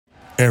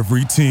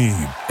Every team,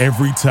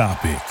 every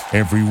topic,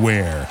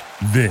 everywhere.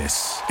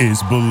 This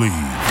is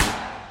Believe.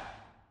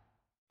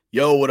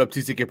 Yo, what up,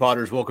 TCK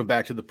Potters? Welcome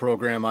back to the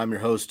program. I'm your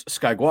host,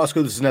 Sky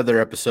Guasco. This is another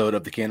episode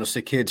of the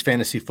Candlestick Kids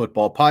Fantasy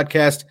Football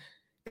Podcast,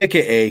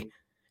 aka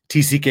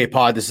TCK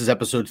Pod. This is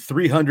episode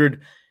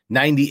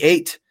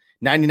 398.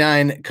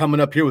 99 coming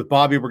up here with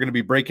Bobby. We're going to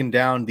be breaking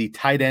down the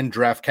tight end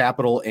draft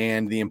capital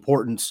and the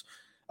importance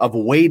of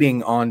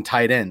waiting on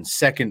tight ends.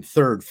 Second,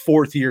 third,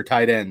 fourth year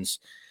tight ends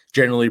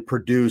generally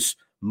produce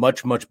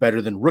much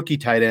better than rookie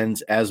tight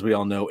ends, as we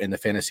all know in the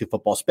fantasy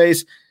football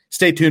space.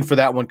 Stay tuned for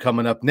that one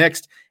coming up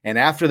next. And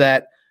after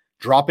that,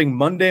 dropping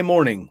Monday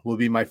morning will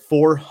be my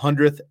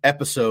 400th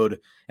episode.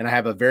 And I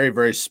have a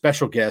very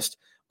special guest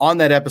on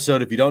that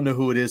episode. If you don't know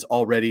who it is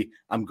already,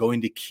 I'm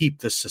going to keep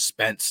the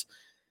suspense.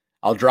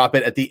 I'll drop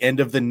it at the end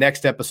of the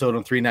next episode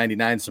on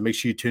 399, so make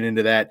sure you tune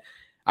into that.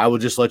 I will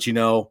just let you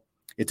know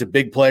it's a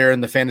big player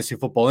in the fantasy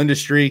football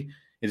industry.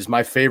 It is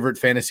my favorite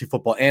fantasy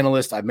football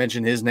analyst. I've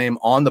mentioned his name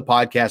on the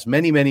podcast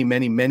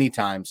many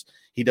times.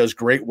 He does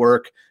great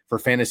work for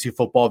fantasy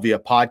football via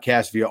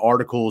podcast, via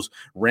articles,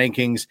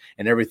 rankings,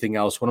 and everything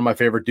else. One of my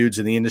favorite dudes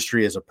in the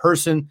industry as a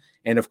person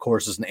and, of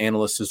course, as an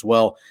analyst as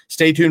well.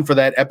 Stay tuned for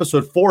that.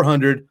 Episode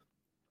 400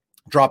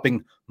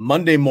 dropping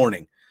Monday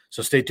morning.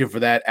 So stay tuned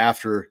for that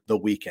after the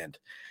weekend.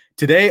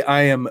 Today,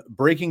 I am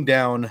breaking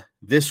down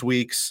this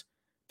week's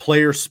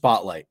player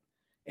spotlight.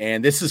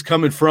 And this is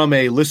coming from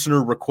a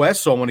listener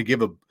request. So I want to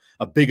give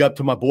a big up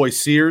to my boy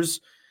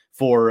Sears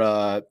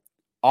for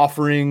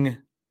offering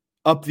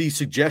up the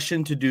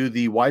suggestion to do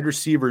the wide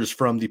receivers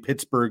from the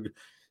Pittsburgh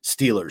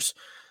Steelers.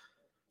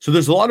 So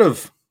there's a lot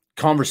of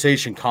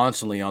conversation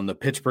constantly on the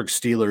Pittsburgh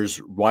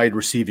Steelers wide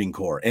receiving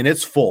core, and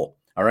it's full.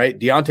 All right.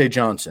 Deontay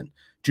Johnson,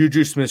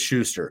 Juju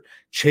Smith-Schuster,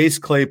 Chase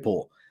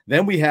Claypool.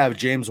 Then we have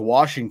James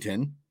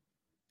Washington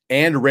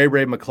and Ray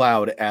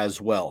McLeod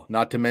as well.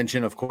 Not to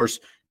mention, of course,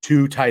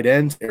 two tight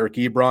ends, Eric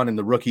Ebron and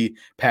the rookie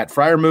Pat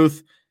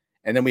Freiermuth.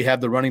 And then we have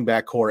the running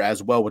back core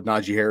as well with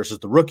Najee Harris as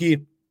the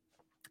rookie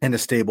and a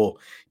stable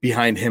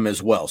behind him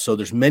as well. So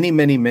there's many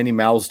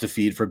mouths to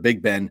feed for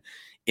Big Ben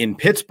in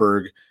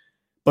Pittsburgh.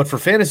 But for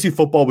fantasy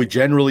football, we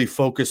generally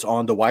focus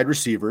on the wide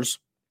receivers.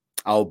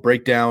 I'll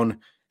break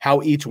down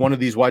how each one of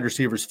these wide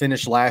receivers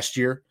finished last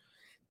year,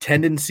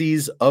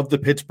 tendencies of the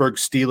Pittsburgh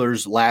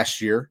Steelers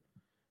last year,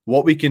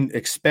 what we can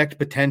expect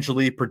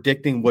potentially,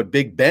 predicting what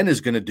Big Ben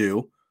is going to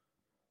do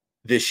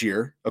this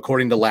year,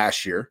 according to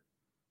last year,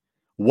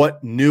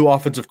 what new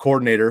offensive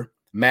coordinator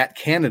Matt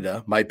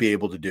Canada might be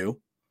able to do,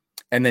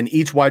 and then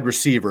each wide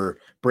receiver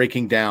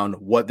breaking down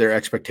what their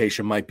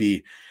expectation might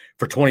be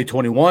for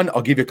 2021.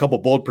 I'll give you a couple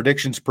bold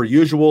predictions per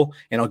usual,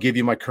 and I'll give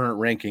you my current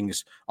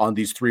rankings on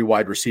these three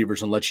wide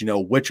receivers and let you know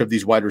which of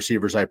these wide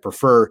receivers I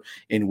prefer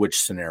in which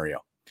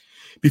scenario.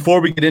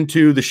 Before we get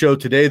into the show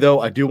today,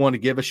 though, I do want to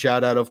give a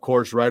shout out, of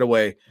course, right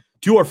away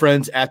to our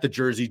friends at the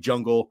Jersey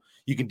Jungle.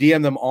 You can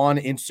DM them on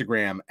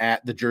Instagram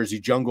at the Jersey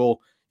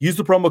Jungle. Use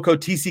the promo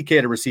code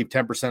TCK to receive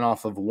 10%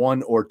 off of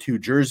one or two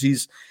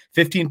jerseys,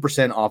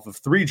 15% off of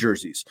three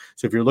jerseys.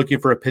 So if you're looking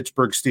for a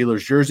Pittsburgh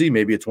Steelers jersey,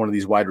 maybe it's one of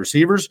these wide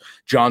receivers,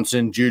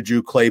 Johnson,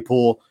 Juju,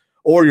 Claypool,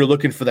 or you're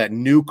looking for that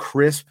new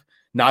crisp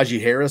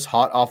Najee Harris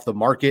hot off the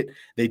market.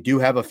 They do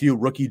have a few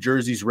rookie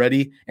jerseys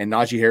ready, and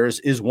Najee Harris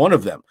is one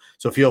of them.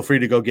 So feel free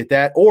to go get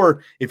that.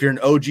 Or if you're an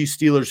OG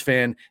Steelers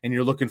fan and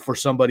you're looking for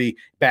somebody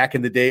back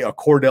in the day, a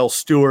Cordell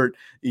Stewart,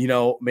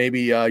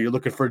 maybe you're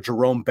looking for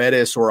Jerome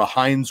Bettis or a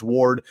Hines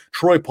Ward,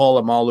 Troy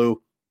Polamalu,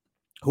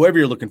 whoever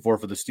you're looking for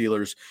the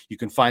Steelers, you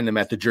can find them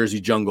at the Jersey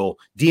Jungle.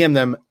 DM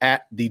them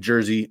at the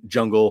Jersey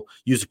Jungle.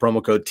 Use the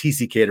promo code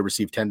TCK to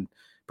receive 10%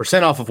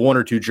 off of one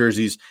or two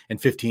jerseys and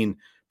 15%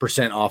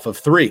 off of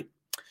three.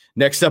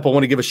 Next up, I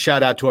want to give a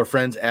shout out to our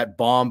friends at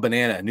Bomb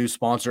Banana, a new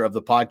sponsor of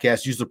the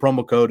podcast. Use the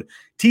promo code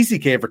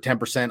TCK for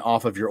 10%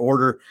 off of your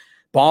order.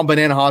 Bomb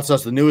Banana Hot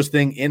Sauce, the newest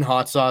thing in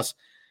hot sauce.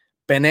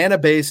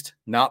 Banana-based,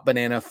 not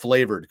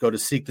banana-flavored. Go to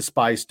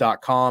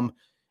seekthespice.com,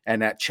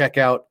 and at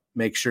checkout,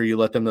 make sure you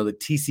let them know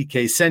that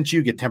TCK sent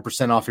you. Get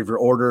 10% off of your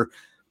order.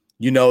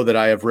 You know that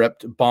I have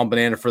repped Bomb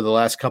Banana for the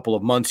last couple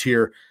of months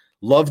here.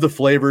 Love the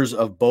flavors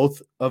of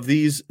both of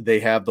these. They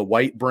have the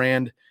white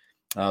brand,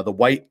 the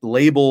white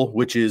label,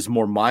 which is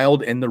more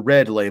mild, and the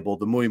red label,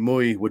 the Muy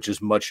Muy, which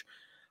is much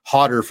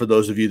hotter for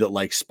those of you that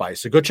like spice.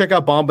 So go check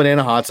out Bomb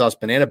Banana Hot Sauce,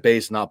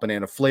 banana-based, not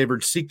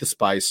banana-flavored.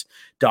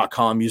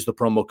 Seekthespice.com. Use the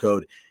promo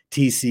code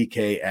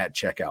TCK at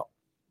checkout.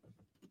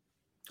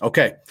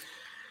 Okay,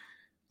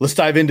 let's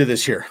dive into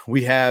this here.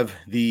 We have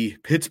the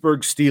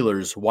Pittsburgh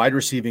Steelers wide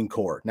receiving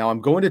core. Now,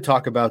 I'm going to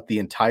talk about the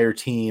entire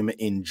team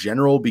in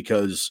general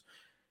because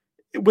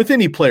with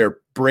any player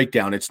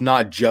breakdown, it's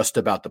not just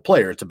about the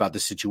player. It's about the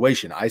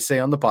situation. I say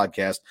on the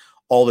podcast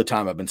all the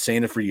time, I've been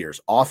saying it for years.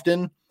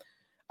 Often,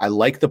 I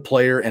like the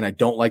player and I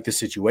don't like the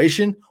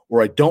situation,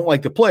 or I don't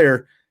like the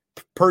player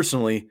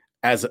personally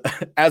as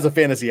a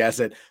fantasy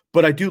asset,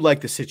 but I do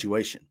like the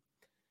situation.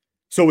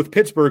 So with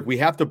Pittsburgh, we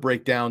have to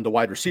break down the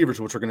wide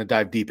receivers, which we're going to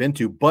dive deep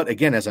into. But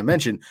again, as I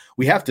mentioned,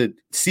 we have to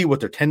see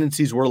what their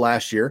tendencies were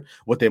last year,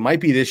 what they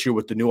might be this year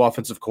with the new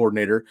offensive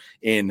coordinator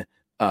in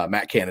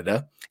Matt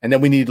Canada. And then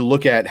we need to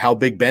look at how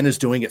Big Ben is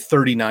doing at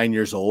 39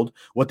 years old,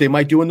 what they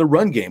might do in the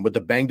run game with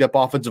the banged up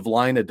offensive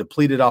line, a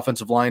depleted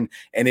offensive line,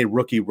 and a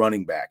rookie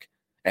running back.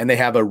 And they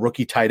have a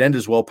rookie tight end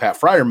as well, Pat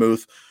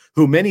Freiermuth,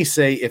 who many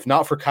say, if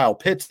not for Kyle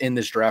Pitts in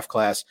this draft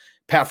class,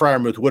 Pat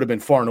Freiermuth would have been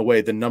far and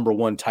away the number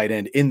one tight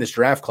end in this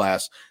draft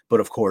class.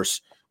 But of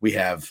course, we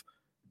have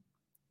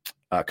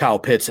Kyle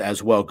Pitts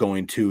as well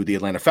going to the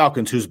Atlanta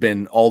Falcons, who's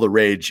been all the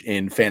rage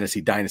in fantasy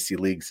dynasty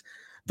leagues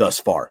thus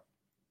far.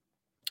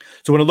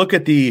 So when I look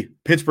at the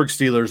Pittsburgh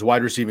Steelers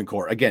wide receiving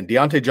core, again,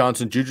 Deontay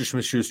Johnson, Juju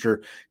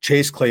Smith-Schuster,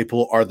 Chase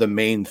Claypool are the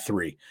main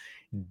three.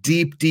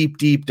 Deep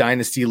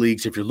dynasty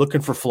leagues. If you're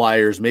looking for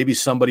flyers, maybe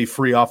somebody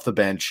free off the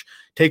bench,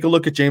 take a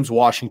look at James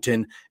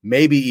Washington,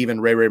 maybe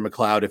even Ray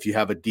McLeod if you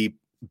have a deep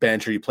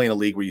bench or you play in a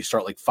league where you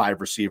start like 5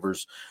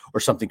 receivers or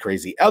something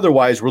crazy.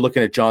 Otherwise, we're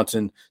looking at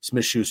Johnson,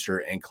 Smith-Schuster,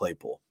 and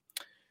Claypool.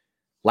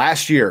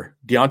 Last year,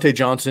 Deontay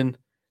Johnson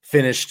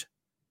finished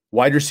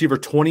wide receiver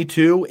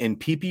 22 in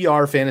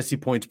PPR fantasy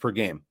points per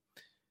game.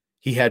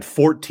 He had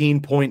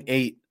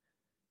 14.8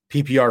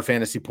 PPR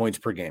fantasy points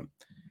per game.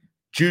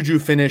 Juju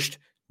finished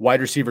wide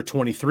receiver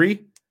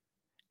 23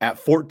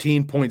 at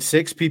 14.6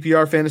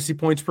 PPR fantasy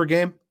points per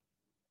game.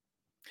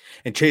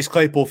 And Chase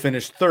Claypool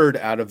finished third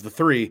out of the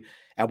three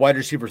at wide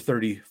receiver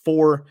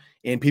 34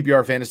 in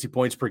PPR fantasy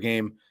points per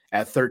game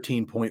at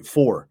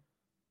 13.4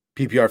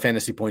 PPR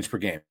fantasy points per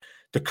game.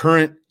 The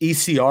current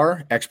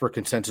ECR, expert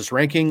consensus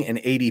ranking, and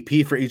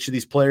ADP for each of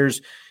these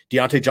players,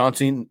 Deontay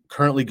Johnson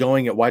currently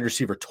going at wide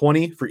receiver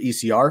 20 for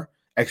ECR,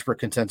 expert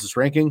consensus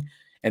ranking,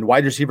 and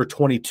wide receiver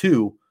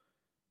 22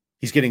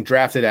 he's getting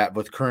drafted at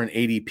with current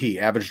ADP,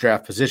 average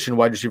draft position,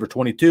 wide receiver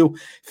 22,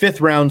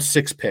 5th round,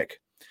 6th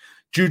pick.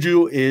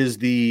 Juju is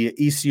the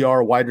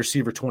ECR wide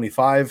receiver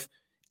 25,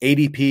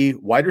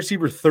 ADP wide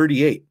receiver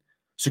 38.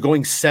 So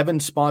going 7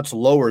 spots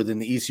lower than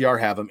the ECR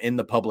have him in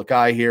the public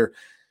eye here.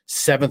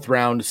 7th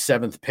round,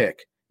 7th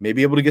pick.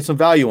 Maybe able to get some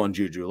value on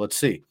Juju. Let's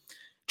see.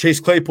 Chase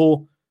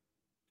Claypool,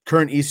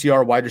 current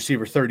ECR wide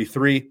receiver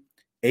 33.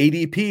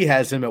 ADP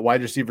has him at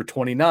wide receiver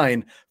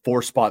 29,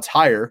 4 spots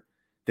higher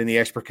than the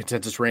expert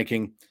consensus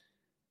ranking.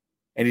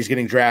 And he's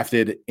getting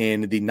drafted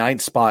in the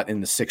 9th spot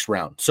in the 6th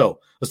round. So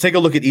let's take a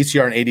look at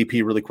ECR and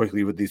ADP really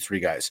quickly with these 3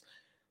 guys.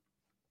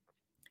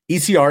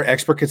 ECR,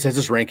 expert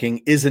consensus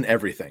ranking, isn't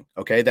everything.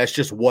 Okay. That's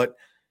just what,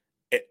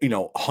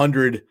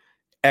 100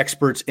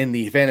 experts in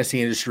the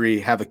fantasy industry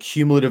have a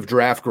cumulative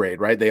draft grade,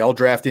 right? They all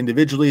draft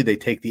individually. They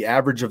take the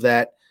average of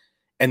that,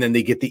 and then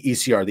they get the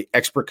ECR, the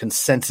expert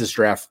consensus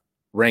draft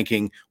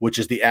ranking, which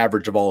is the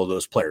average of all of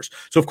those players.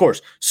 So of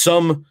course,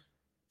 some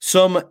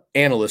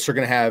analysts are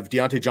going to have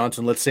Deontay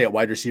Johnson, let's say at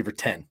wide receiver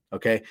 10.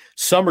 Okay.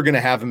 Some are going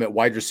to have him at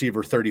wide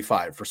receiver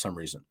 35 for some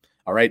reason.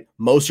 All right.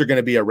 Most are going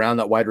to be around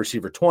that wide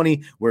receiver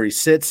 20 where he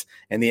sits.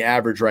 And the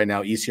average right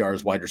now, ECR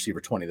is wide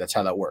receiver 20. That's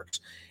how that works.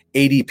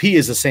 ADP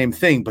is the same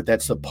thing, but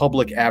that's the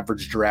public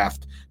average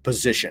draft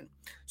position.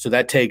 So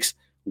that takes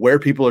where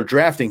people are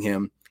drafting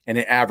him and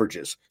it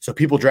averages. So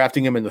people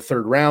drafting him in the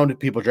 3rd round,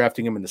 people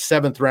drafting him in the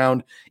 7th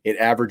round, it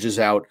averages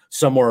out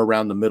somewhere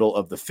around the middle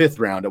of the 5th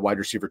round at wide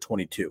receiver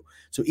 22.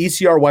 So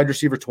ECR wide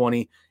receiver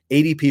 20,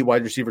 ADP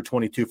wide receiver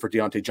 22 for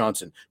Deontay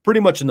Johnson, pretty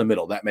much in the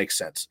middle. That makes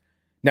sense.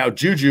 Now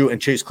Juju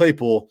and Chase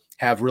Claypool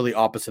have really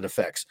opposite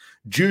effects.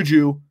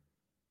 Juju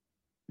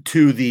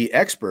to the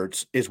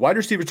experts is wide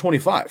receiver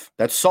 25.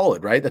 That's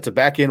solid, right? That's a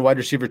back end wide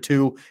receiver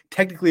 2,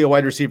 technically a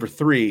wide receiver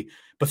 3,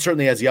 but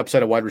certainly has the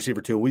upside of wide receiver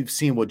 2. We've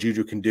seen what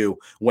Juju can do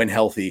when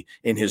healthy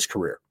in his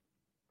career.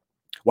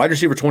 Wide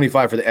receiver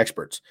 25 for the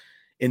experts.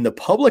 In the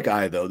public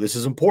eye, though, this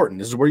is important.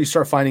 This is where you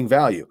start finding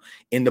value.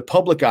 In the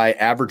public eye,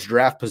 average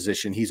draft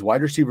position, he's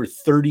wide receiver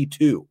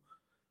 32.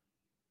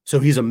 So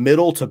he's a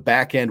middle to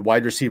back end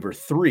wide receiver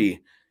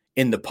 3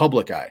 in the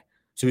public eye.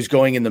 So he's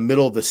going in the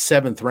middle of the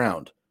 7th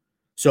round.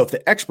 So if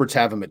the experts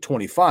have him at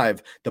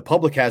 25, the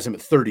public has him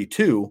at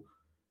 32,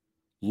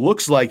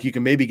 looks like you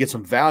can maybe get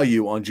some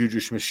value on Juju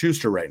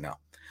Smith-Schuster right now.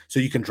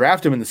 So you can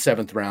draft him in the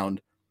 7th round,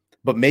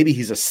 but maybe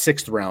he's a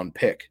 6th round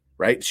pick,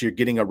 right? So you're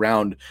getting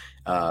around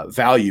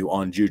value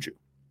on Juju.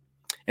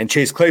 And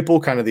Chase Claypool,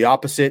 kind of the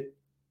opposite.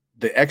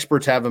 The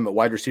experts have him at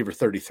wide receiver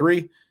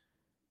 33,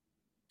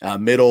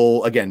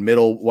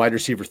 middle wide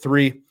receiver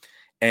 3,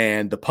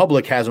 and the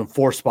public has him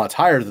 4 spots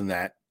higher than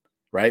that.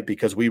 Right?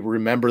 Because we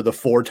remember the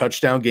 4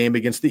 touchdown game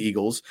against the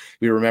Eagles.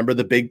 We remember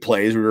the big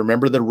plays. We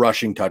remember the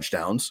rushing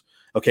touchdowns.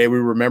 Okay. We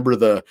remember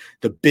the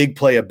big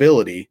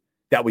playability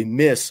that we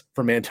miss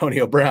from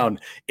Antonio Brown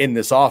in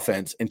this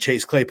offense. And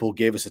Chase Claypool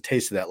gave us a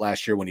taste of that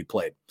last year when he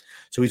played.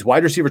 So he's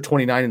wide receiver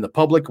 29 in the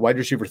public, wide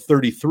receiver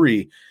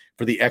 33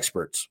 for the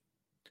experts.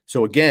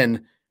 So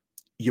again,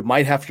 you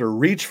might have to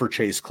reach for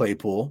Chase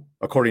Claypool,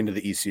 according to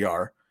the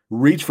ECR,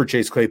 reach for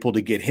Chase Claypool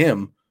to get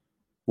him.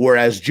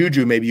 Whereas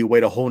Juju, maybe you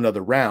wait a whole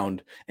nother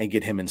round and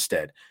get him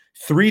instead.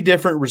 3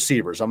 different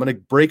receivers. I'm going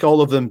to break all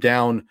of them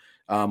down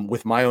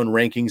with my own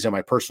rankings and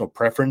my personal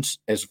preference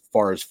as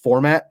far as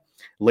format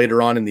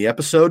later on in the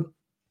episode.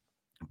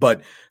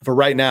 But for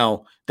right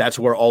now, that's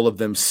where all of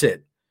them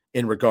sit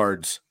in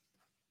regards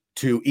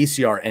to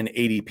ECR and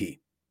ADP.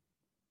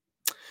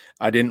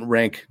 I didn't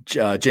rank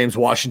James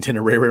Washington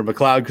and Ray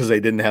McCloud because they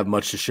didn't have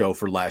much to show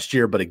for last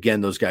year. But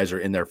again, those guys are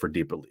in there for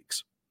deeper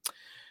leagues.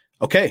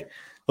 Okay,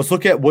 let's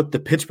look at what the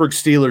Pittsburgh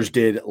Steelers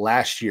did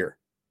last year.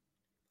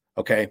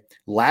 Okay,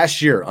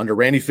 last year under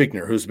Randy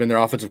Fichtner, who's been their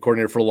offensive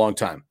coordinator for a long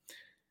time,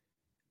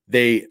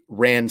 they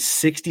ran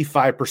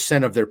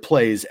 65% of their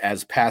plays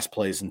as pass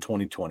plays in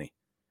 2020.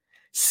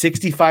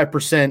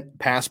 65%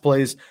 pass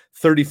plays,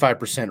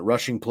 35%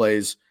 rushing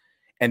plays,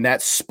 and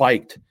that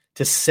spiked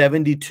to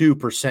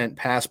 72%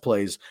 pass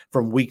plays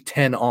from week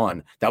 10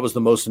 on. That was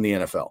the most in the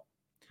NFL.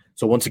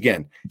 So once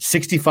again,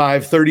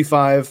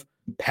 65-35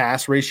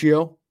 pass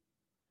ratio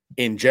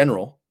in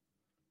general,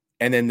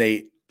 and then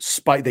they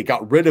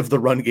got rid of the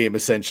run game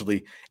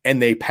essentially,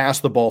 and they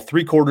passed the ball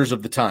 3/4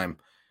 of the time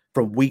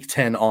from week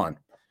 10 on.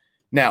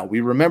 Now,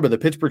 we remember the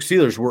Pittsburgh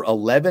Steelers were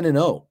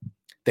 11-0.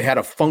 They had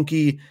a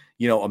funky,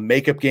 a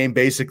makeup game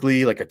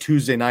basically, like a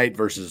Tuesday night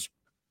versus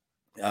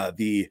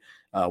the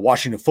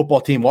Washington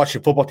football team.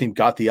 Washington football team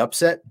got the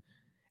upset,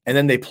 and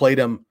then they played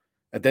them.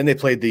 And then they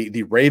played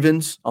the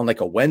Ravens on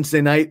like a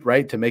Wednesday night,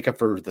 right, to make up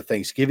for the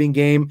Thanksgiving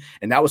game,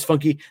 and that was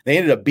funky. They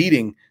ended up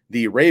beating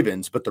the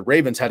Ravens, but the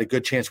Ravens had a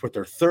good chance with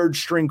their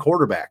third-string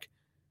quarterback.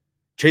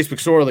 Chase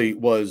McSorley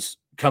was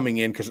coming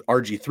in because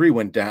RG3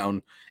 went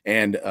down,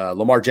 and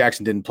Lamar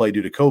Jackson didn't play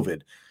due to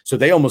COVID. So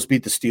they almost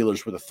beat the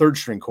Steelers with a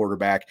third-string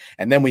quarterback,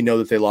 and then we know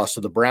that they lost to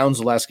the Browns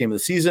the last game of the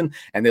season,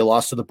 and they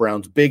lost to the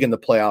Browns big in the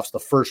playoffs, the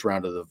first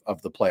round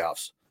of the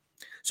playoffs.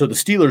 So the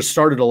Steelers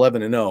started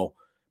 11-0,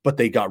 but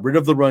they got rid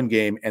of the run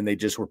game, and they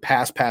just were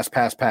pass,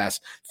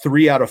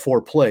 3 out of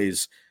 4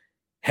 plays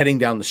heading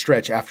down the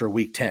stretch after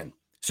week 10.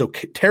 So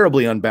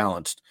terribly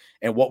unbalanced.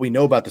 And what we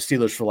know about the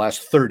Steelers for the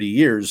last 30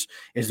 years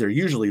is they're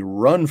usually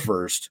run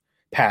first,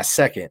 pass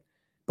second.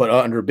 But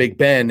under Big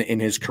Ben in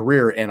his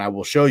career, and I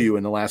will show you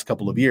in the last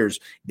couple of years,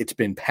 it's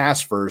been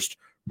pass first,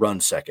 run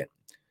second.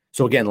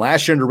 So again,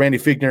 last year under Randy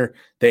Fichtner,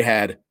 they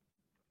had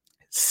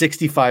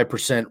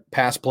 65%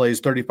 pass plays,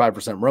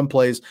 35% run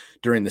plays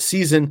during the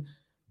season.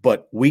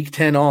 But week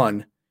 10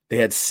 on, they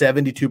had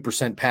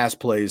 72% pass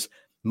plays,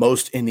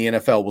 most in the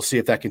NFL. We'll see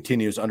if that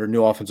continues under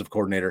new offensive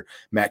coordinator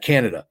Matt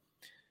Canada.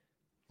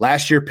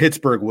 Last year,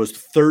 Pittsburgh was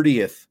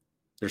 30th.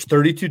 There's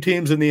 32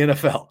 teams in the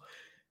NFL.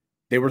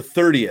 They were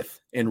 30th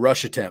in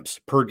rush attempts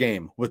per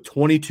game with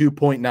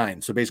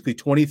 22.9. So basically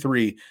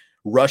 23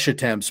 rush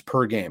attempts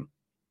per game.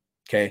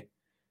 Okay.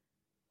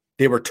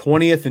 They were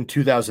 20th in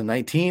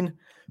 2019,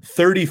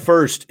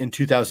 31st in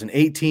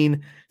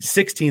 2018,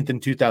 16th in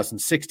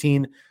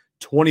 2016,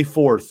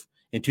 24th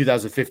in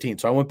 2015.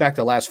 So I went back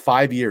the last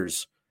 5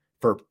 years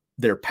for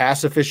their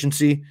pass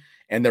efficiency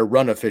and their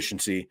run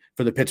efficiency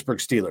for the Pittsburgh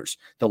Steelers.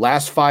 The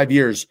last 5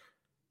 years,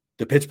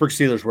 the Pittsburgh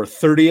Steelers were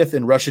 30th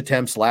in rush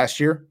attempts last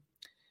year.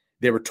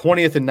 They were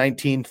 20th in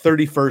 19,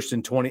 31st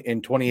in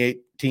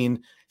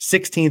 2018,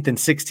 16th in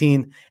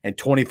 16, and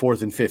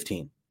 24th in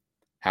 15.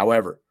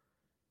 However,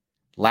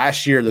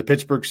 last year, the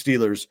Pittsburgh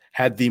Steelers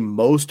had the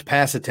most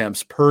pass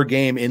attempts per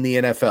game in the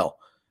NFL,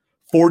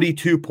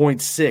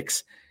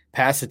 42.6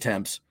 pass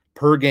attempts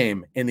per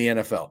game in the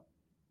NFL.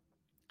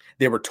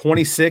 They were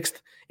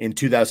 26th in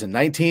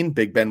 2019.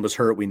 Big Ben was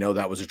hurt. We know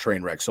that was a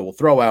train wreck. So we'll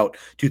throw out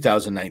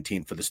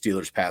 2019 for the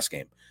Steelers pass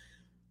game.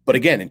 But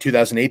again, in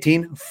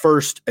 2018,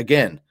 first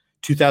again.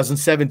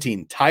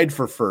 2017, tied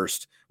for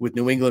first with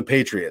New England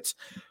Patriots.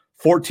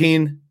 They were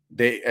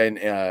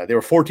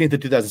 14th in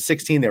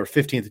 2016. They were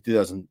 15th in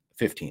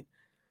 2015.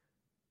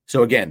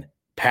 So again,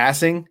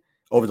 passing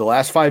over the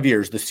last 5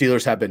 years, the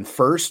Steelers have been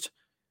first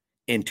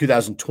in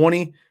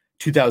 2020,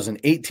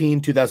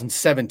 2018,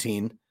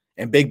 2017,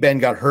 and Big Ben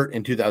got hurt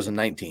in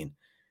 2019.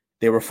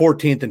 They were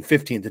 14th and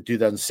 15th in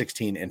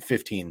 2016 and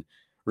 15,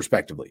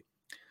 respectively.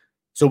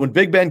 So when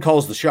Big Ben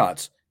calls the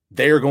shots,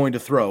 they are going to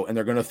throw, and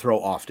they're going to throw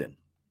often.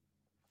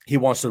 He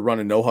wants to run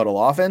a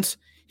no-huddle offense.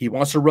 He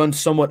wants to run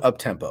somewhat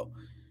up-tempo.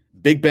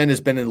 Big Ben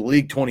has been in the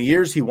league 20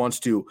 years. He wants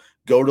to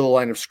go to the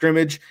line of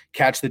scrimmage,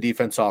 catch the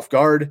defense off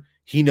guard.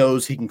 He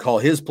knows he can call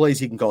his plays,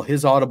 he can call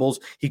his audibles,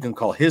 he can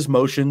call his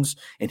motions,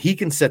 and he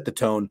can set the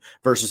tone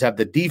versus have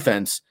the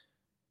defense,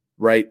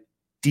 right,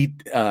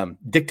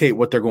 dictate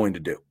what they're going to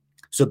do.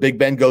 So Big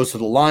Ben goes to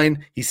the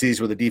line. He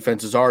sees where the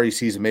defenses are. He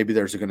sees maybe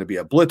there's going to be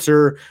a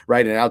blitzer,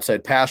 right, an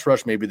outside pass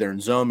rush. Maybe they're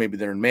in zone. Maybe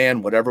they're in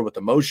man, whatever with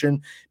the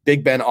motion.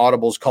 Big Ben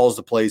audibles, calls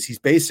the plays. He's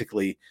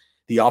basically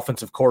the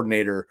offensive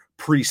coordinator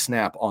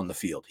pre-snap on the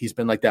field. He's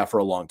been like that for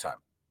a long time.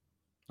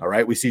 All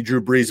right, we see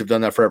Drew Brees have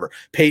done that forever.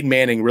 Peyton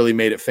Manning really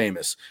made it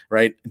famous,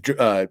 right?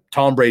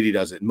 Tom Brady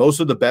does it.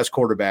 Most of the best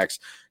quarterbacks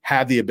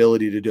have the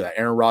ability to do that.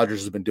 Aaron Rodgers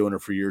has been doing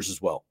it for years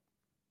as well.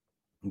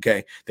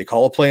 Okay, they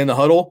call a play in the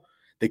huddle.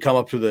 They come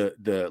up to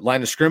the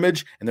line of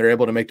scrimmage, and they're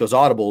able to make those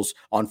audibles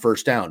on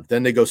first down.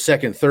 Then they go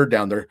second, third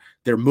down.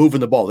 They're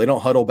moving the ball. They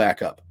don't huddle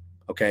back up,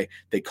 okay?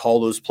 They call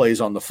those plays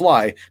on the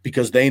fly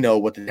because they know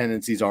what the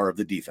tendencies are of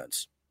the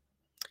defense.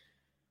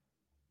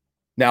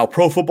 Now,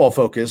 Pro Football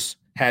Focus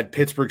had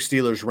Pittsburgh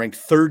Steelers ranked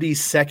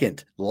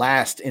 32nd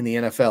last in the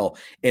NFL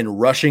in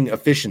rushing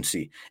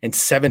efficiency and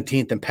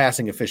 17th in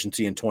passing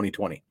efficiency in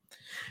 2020.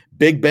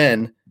 Big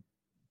Ben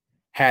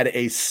had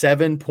a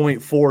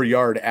 7.4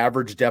 yard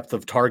average depth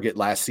of target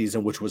last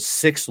season, which was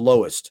sixth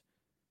lowest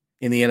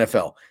in the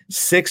NFL.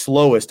 Sixth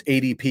lowest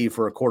ADP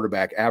for a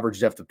quarterback, average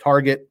depth of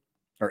target,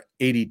 or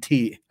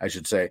ADT, I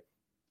should say.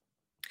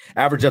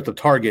 Average depth of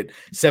target,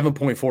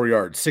 7.4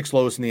 yards, sixth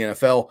lowest in the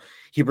NFL.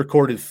 He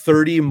recorded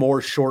 30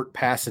 more short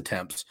pass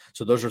attempts.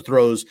 So those are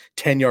throws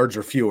 10 yards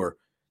or fewer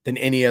than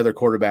any other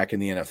quarterback in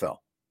the NFL.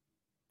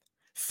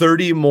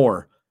 30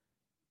 more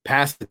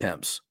pass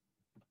attempts,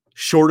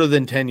 shorter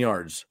than 10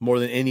 yards, more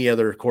than any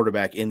other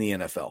quarterback in the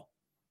NFL.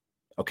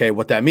 Okay,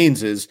 what that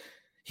means is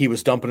he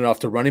was dumping it off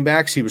to running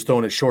backs. He was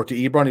throwing it short to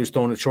Ebron. He was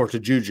throwing it short to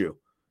Juju,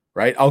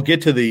 right? I'll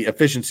get to the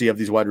efficiency of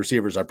these wide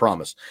receivers, I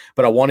promise.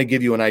 But I want to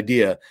give you an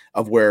idea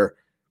of where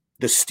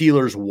the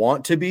Steelers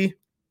want to be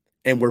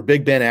and where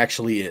Big Ben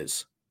actually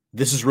is.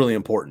 This is really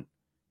important.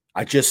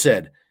 I just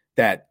said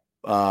that,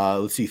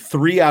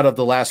 3 out of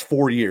the last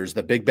 4 years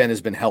that Big Ben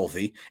has been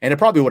healthy, and it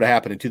probably would have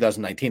happened in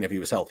 2019 if he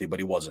was healthy, but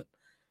he wasn't.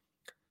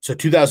 So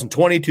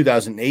 2020,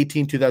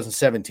 2018,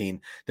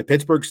 2017, the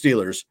Pittsburgh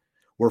Steelers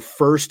were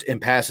first in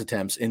pass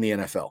attempts in the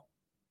NFL.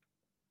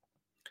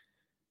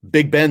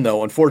 Big Ben,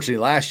 though, unfortunately,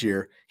 last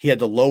year, he had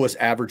the lowest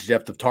average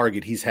depth of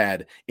target he's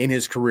had in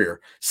his career,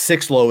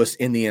 sixth lowest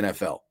in the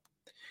NFL.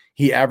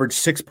 He averaged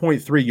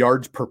 6.3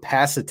 yards per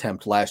pass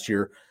attempt last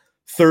year,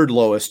 third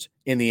lowest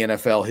in the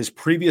NFL. His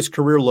previous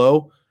career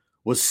low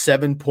was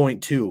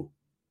 7.2.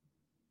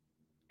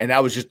 And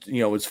that was just,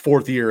 his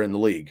fourth year in the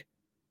league.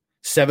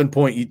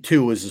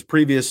 7.2 was his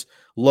previous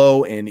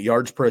low in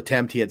yards per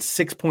attempt. He had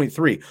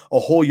 6.3, a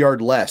whole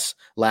yard less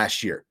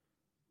last year.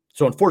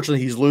 So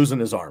unfortunately, he's losing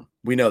his arm.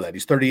 We know that.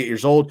 He's 38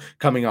 years old,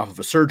 coming off of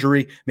a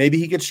surgery. Maybe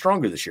he gets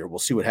stronger this year. We'll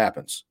see what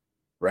happens,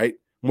 right?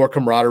 More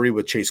camaraderie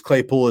with Chase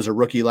Claypool as a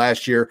rookie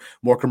last year.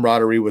 More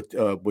camaraderie with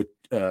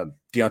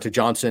Deontay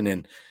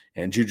Johnson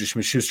and Juju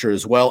Smith-Schuster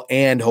as well.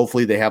 And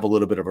hopefully they have a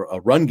little bit of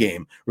a run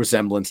game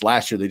resemblance.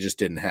 Last year they just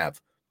didn't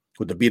have,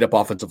 with the beat-up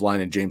offensive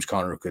line and James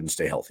Conner who couldn't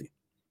stay healthy.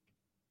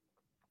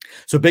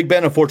 So Big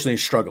Ben, unfortunately,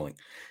 is struggling.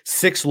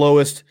 Sixth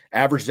lowest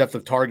average depth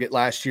of target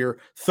last year.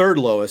 Third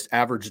lowest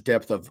average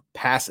depth of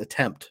pass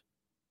attempt.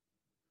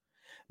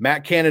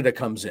 Matt Canada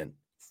comes in,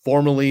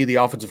 formerly the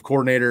offensive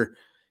coordinator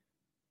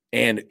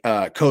and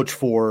coach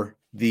for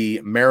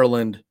the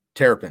Maryland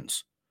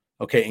Terrapins,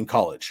 in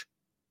college.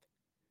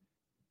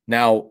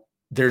 Now,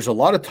 there's a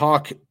lot of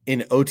talk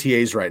in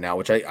OTAs right now,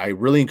 which I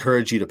really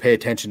encourage you to pay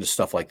attention to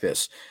stuff like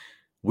this.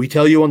 We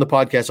tell you on the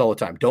podcast all the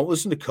time, don't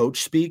listen to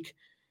coach speak.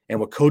 And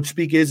what coach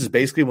speak is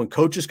basically when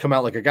coaches come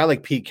out, like a guy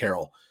like Pete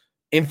Carroll,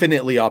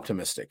 infinitely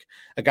optimistic.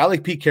 A guy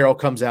like Pete Carroll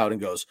comes out and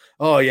goes,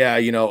 oh, yeah,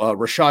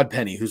 Rashad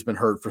Penny, who's been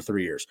hurt for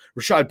 3 years.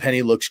 Rashad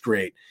Penny looks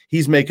great.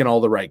 He's making all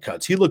the right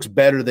cuts. He looks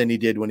better than he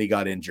did when he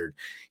got injured.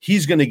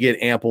 He's going to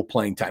get ample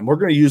playing time. We're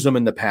going to use him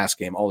in the pass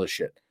game, all this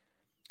shit.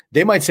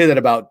 They might say that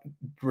about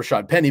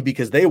Rashad Penny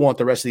because they want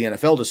the rest of the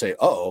NFL to say,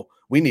 uh-oh,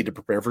 we need to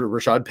prepare for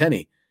Rashad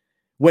Penny.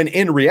 When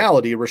in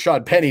reality,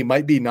 Rashad Penny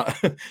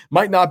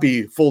might not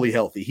be fully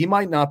healthy. He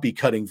might not be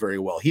cutting very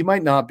well. He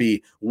might not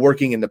be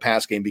working in the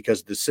pass game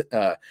because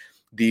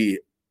the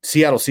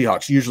Seattle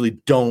Seahawks usually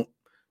don't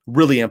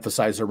really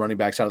emphasize their running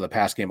backs out of the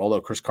pass game, although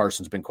Chris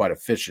Carson's been quite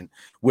efficient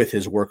with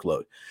his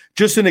workload.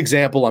 Just an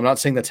example, I'm not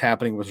saying that's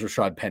happening with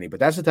Rashad Penny, but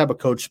that's the type of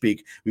coach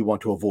speak we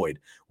want to avoid.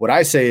 What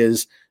I say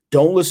is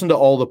don't listen to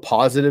all the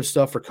positive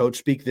stuff for coach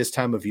speak this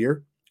time of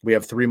year. We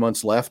have 3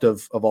 months left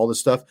of all this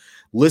stuff.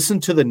 Listen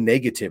to the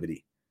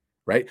negativity.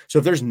 Right. So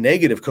if there's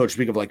negative coach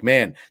speak of like,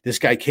 man, this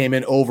guy came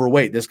in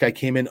overweight. This guy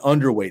came in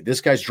underweight. This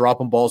guy's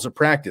dropping balls at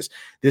practice.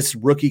 This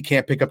rookie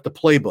can't pick up the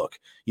playbook.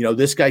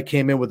 This guy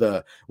came in with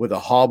a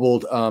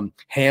hobbled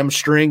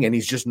hamstring and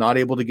he's just not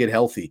able to get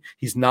healthy.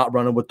 He's not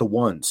running with the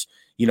ones.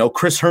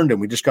 Chris Herndon,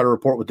 we just got a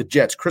report with the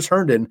Jets. Chris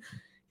Herndon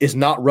is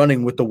not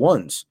running with the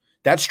ones.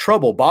 That's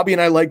trouble. Bobby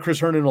and I like Chris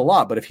Herndon a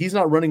lot, but if he's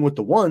not running with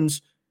the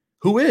ones,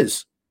 who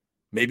is?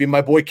 Maybe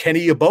my boy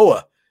Kenny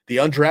Yeboah, the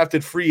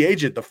undrafted free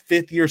agent, the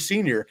fifth-year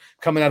senior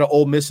coming out of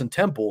Ole Miss and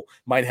Temple,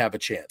 might have a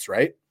chance,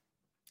 right?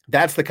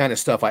 That's the kind of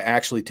stuff I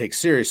actually take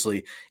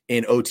seriously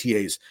in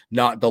OTAs,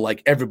 not the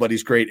like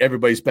everybody's great,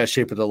 everybody's best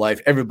shape of their life,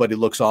 everybody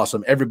looks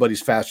awesome,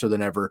 everybody's faster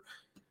than ever.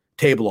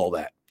 Table all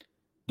that.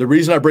 The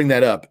reason I bring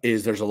that up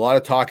is there's a lot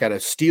of talk out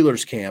of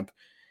Steelers camp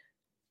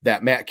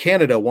that Matt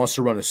Canada wants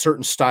to run a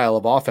certain style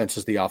of offense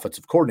as the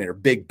offensive coordinator.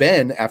 Big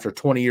Ben, after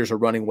 20 years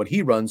of running what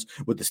he runs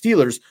with the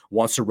Steelers,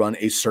 wants to run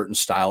a certain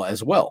style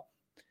as well.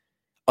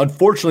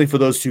 Unfortunately for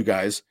those two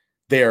guys,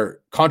 they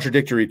are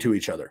contradictory to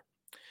each other.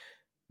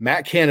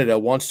 Matt Canada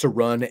wants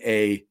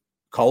to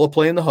call a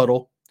play in the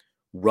huddle,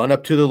 run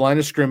up to the line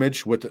of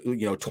scrimmage with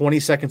 20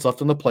 seconds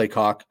left on the play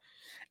clock,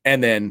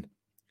 and then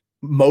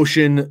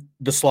motion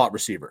the slot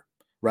receiver,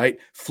 right?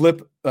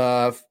 Flip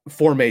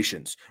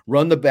formations,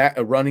 run the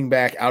running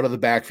back out of the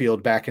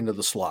backfield back into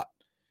the slot.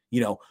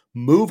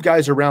 Move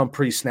guys around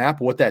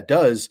pre-snap. What that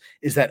does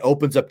is that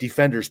opens up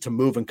defenders to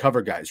move and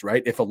cover guys,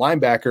 right? If a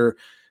linebacker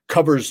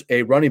covers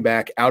a running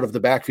back out of the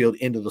backfield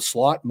into the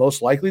slot,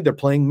 most likely they're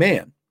playing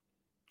man.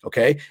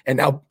 Okay. And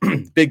now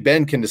Big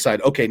Ben can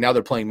decide, okay, now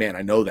they're playing man.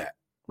 I know that.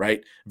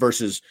 right?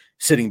 Versus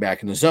sitting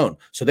back in the zone.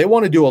 So they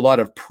want to do a lot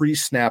of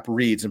pre-snap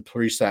reads and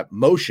pre-snap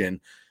motion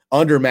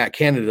under Matt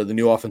Canada, the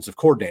new offensive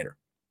coordinator.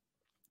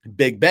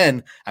 Big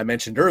Ben, I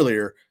mentioned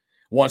earlier,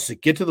 wants to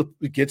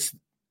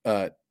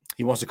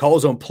he wants to call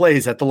his own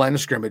plays at the line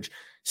of scrimmage,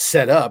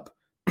 set up,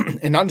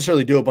 and not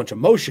necessarily do a bunch of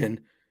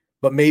motion,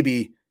 but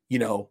maybe,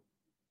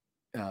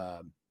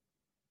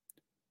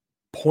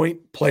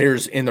 point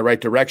players in the right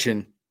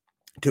direction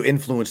to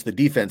influence the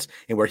defense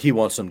and where he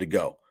wants them to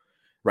go,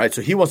 right?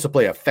 So he wants to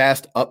play a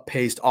fast,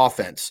 up-paced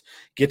offense,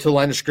 get to the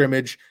line of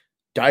scrimmage,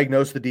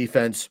 diagnose the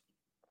defense,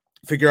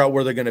 figure out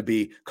where they're going to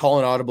be, call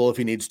an audible if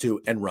he needs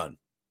to, and run.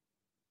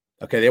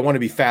 Okay, they want to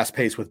be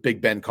fast-paced with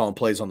Big Ben calling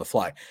plays on the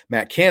fly.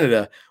 Matt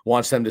Canada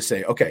wants them to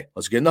say, okay,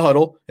 let's get in the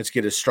huddle. Let's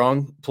get a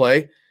strong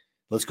play.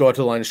 Let's go out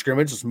to the line of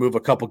scrimmage. Let's move a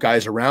couple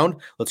guys around.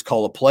 Let's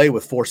call a play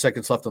with 4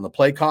 seconds left on the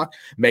play clock.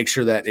 Make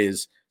sure that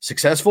is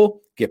successful.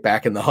 Get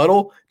back in the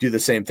huddle. Do the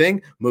same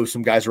thing. Move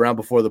some guys around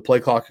before the play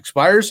clock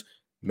expires.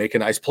 Make a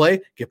nice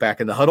play. Get back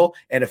in the huddle.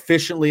 And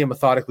efficiently and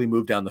methodically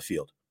move down the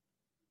field.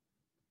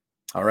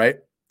 All right?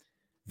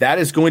 That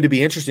is going to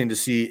be interesting to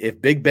see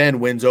if Big Ben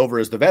wins over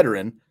as the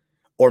veteran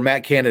or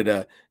Matt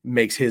Canada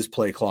makes his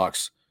play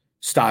clocks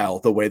style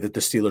the way that the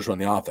Steelers run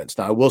the offense.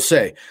 Now, I will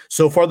say,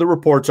 so far the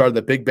reports are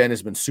that Big Ben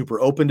has been super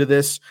open to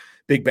this.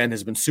 Big Ben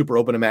has been super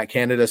open to Matt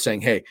Canada,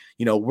 saying, "Hey,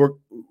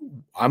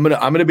 I'm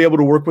gonna be able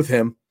to work with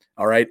him."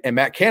 All right, and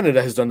Matt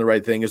Canada has done the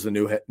right thing as the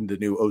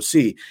new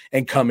OC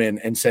and come in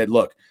and said,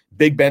 "Look,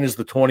 Big Ben is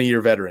the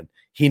 20-year veteran.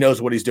 He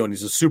knows what he's doing.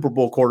 He's a Super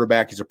Bowl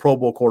quarterback. He's a Pro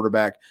Bowl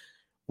quarterback.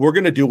 We're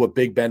going to do what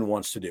Big Ben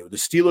wants to do." The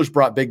Steelers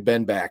brought Big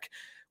Ben back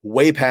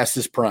way past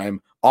his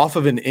prime, off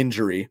of an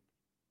injury,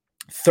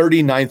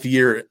 39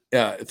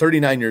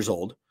 years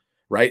old,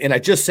 right? And I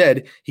just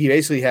said he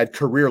basically had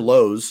career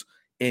lows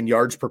in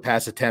yards per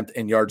pass attempt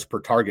and yards per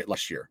target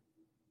last year.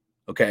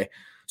 Okay,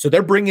 so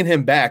they're bringing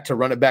him back to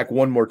run it back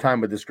one more time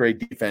with this great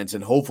defense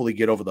and hopefully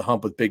get over the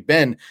hump with Big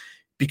Ben,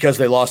 because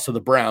they lost to the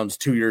Browns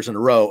 2 years in a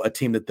row, a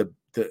team that the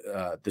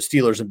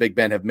Steelers and Big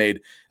Ben have made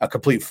a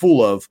complete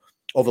fool of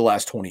over the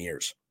last 20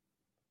 years.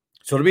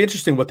 So it'll be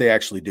interesting what they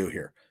actually do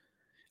here.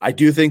 I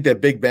do think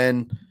that Big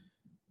Ben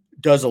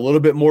does a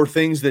little bit more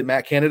things that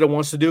Matt Canada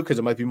wants to do because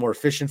it might be more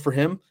efficient for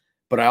him.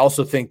 But I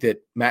also think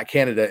that Matt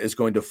Canada is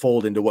going to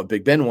fold into what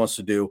Big Ben wants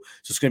to do.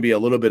 So it's going to be a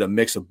little bit of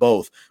mix of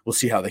both. We'll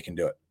see how they can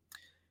do it.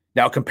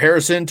 Now,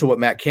 comparison to what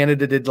Matt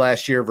Canada did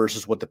last year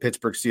versus what the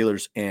Pittsburgh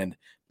Steelers and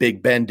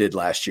Big Ben did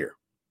last year.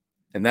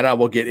 And then I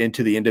will get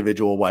into the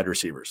individual wide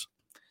receivers.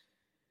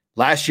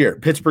 Last year,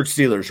 Pittsburgh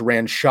Steelers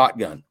ran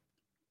shotgun,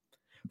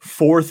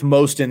 4th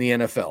most in the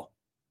NFL.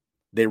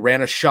 They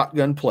ran a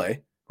shotgun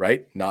play,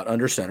 right? Not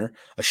under center.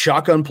 A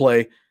shotgun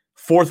play,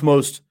 4th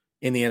most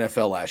in the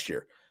NFL last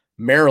year.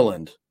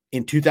 Maryland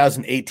in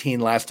 2018,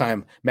 last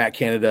time Matt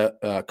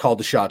Canada called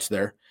the shots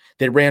there,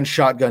 they ran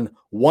shotgun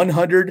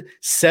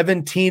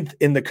 117th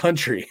in the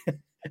country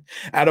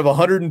out of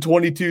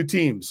 122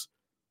 teams.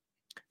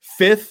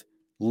 5th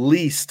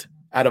least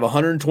out of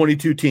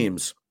 122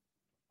 teams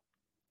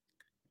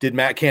did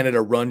Matt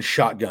Canada run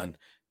shotgun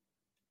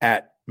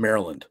at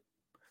Maryland.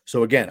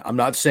 So again, I'm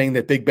not saying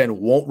that Big Ben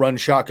won't run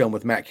shotgun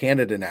with Matt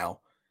Canada now,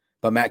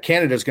 but Matt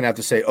Canada is going to have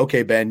to say,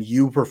 okay, Ben,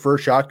 you prefer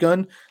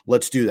shotgun?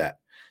 Let's do that.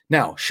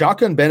 Now,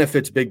 shotgun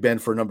benefits Big Ben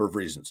for a number of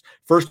reasons.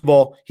 First of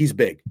all, he's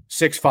big,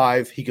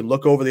 6'5". He can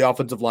look over the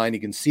offensive line. He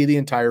can see the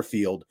entire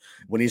field.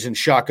 When he's in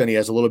shotgun, he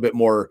has a little bit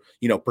more,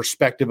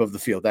 perspective of the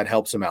field. That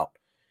helps him out.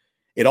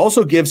 It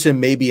also gives him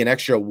maybe an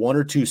extra 1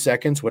 or 2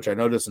 seconds, which I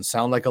know doesn't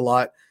sound like a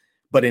lot,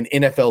 but in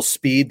NFL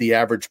speed, the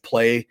average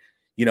play,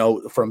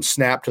 from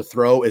snap to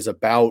throw is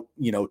about,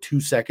 2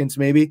 seconds,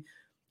 maybe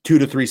 2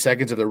 to 3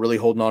 seconds if they're really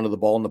holding on to the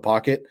ball in the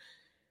pocket.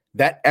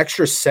 That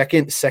extra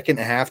second and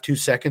a half, 2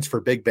 seconds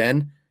for Big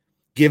Ben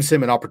gives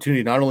him an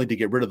opportunity not only to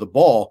get rid of the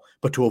ball,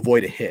 but to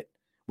avoid a hit.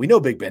 We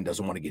know Big Ben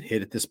doesn't want to get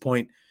hit at this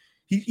point.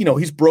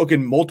 He's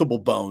broken multiple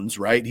bones,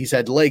 right? He's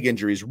had leg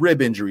injuries,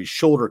 rib injuries,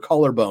 shoulder,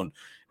 collarbone,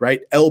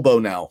 right? Elbow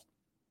now.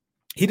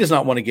 He does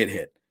not want to get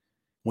hit.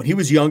 When he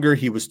was younger,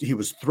 he was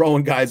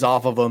throwing guys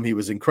off of him. He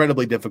was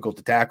incredibly difficult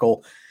to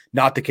tackle.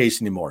 Not the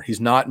case anymore.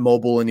 He's not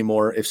mobile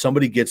anymore. If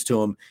somebody gets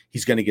to him,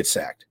 he's going to get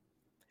sacked.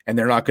 And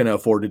they're not going to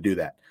afford to do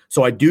that.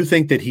 So I do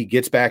think that he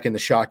gets back in the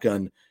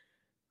shotgun,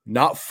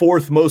 not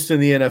 4th most in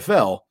the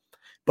NFL,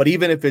 but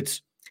even if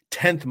it's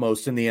 10th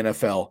most in the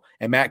NFL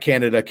and Matt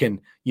Canada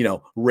can,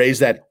 raise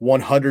that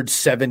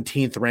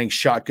 117th ranked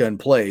shotgun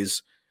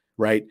plays,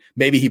 right?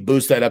 Maybe he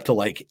boosts that up to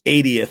like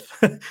 80th,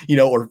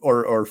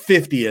 or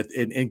 50th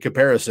in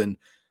comparison.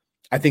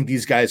 I think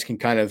these guys can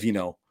kind of,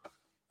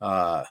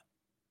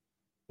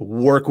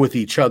 work with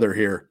each other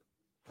here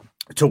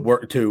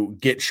to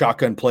get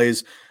shotgun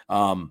plays,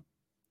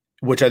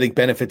 which I think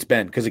benefits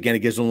Ben because, again, it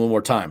gives him a little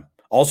more time.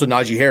 Also,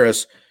 Najee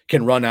Harris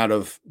can run out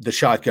of the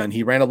shotgun.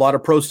 He ran a lot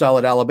of pro style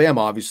at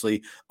Alabama,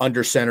 obviously,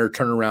 under center,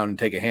 turn around and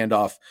take a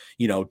handoff,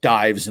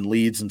 dives and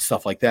leads and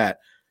stuff like that.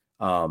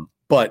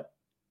 But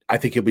I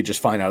think he'll be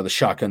just fine out of the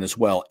shotgun as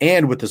well.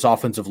 And with this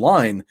offensive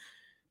line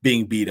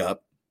being beat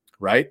up,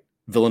 right?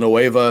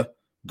 Villanueva,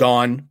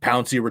 gone.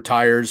 Pouncey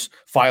retires.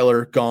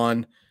 Filer,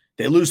 gone.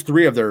 They lose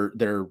 3 of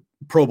their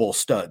Pro Bowl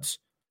studs.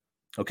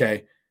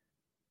 Okay.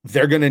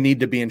 They're going to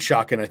need to be in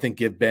shotgun, I think,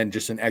 give Ben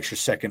just an extra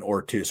second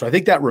or 2. So I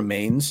think that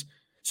remains.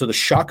 So the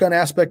shotgun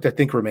aspect, I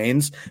think,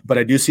 remains, but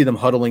I do see them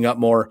huddling up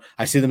more.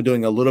 I see them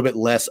doing a little bit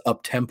less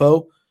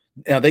up-tempo.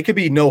 Now, they could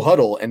be no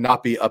huddle and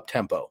not be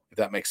up-tempo, if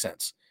that makes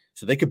sense.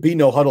 So they could be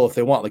no huddle if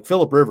they want. Like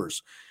Phillip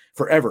Rivers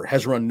forever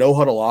has run no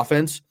huddle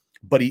offense,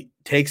 but he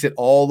takes it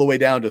all the way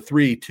down to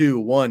 3, 2,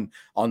 1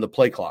 on the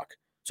play clock.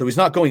 So he's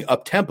not going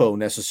up-tempo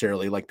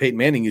necessarily like Peyton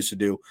Manning used to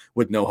do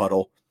with no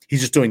huddle. He's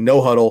just doing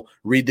no huddle,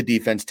 read the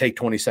defense, take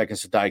 20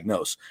 seconds to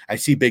diagnose. I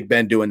see Big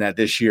Ben doing that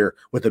this year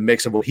with a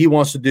mix of what he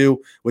wants to do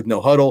with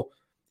no huddle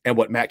and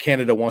what Matt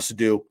Canada wants to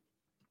do,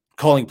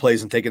 calling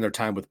plays and taking their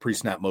time with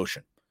pre-snap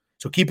motion.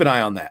 So keep an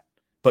eye on that.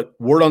 But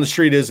word on the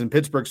street is in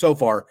Pittsburgh so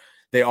far,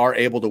 they are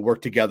able to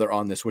work together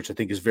on this, which I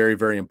think is very,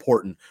 very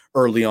important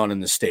early on in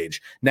the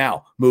stage.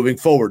 Now, moving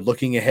forward,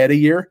 looking ahead a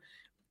year,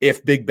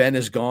 if Big Ben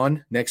is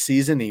gone next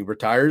season, he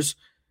retires,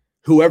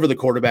 whoever the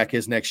quarterback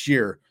is next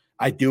year,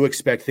 I do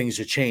expect things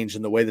to change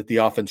in the way that the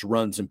offense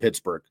runs in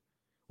Pittsburgh.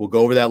 We'll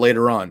go over that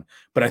later on.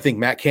 But I think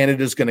Matt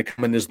Canada is going to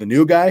come in as the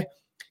new guy,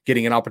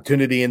 getting an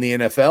opportunity in the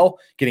NFL,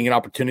 getting an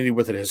opportunity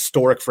with a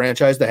historic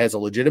franchise that has a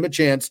legitimate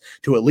chance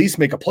to at least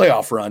make a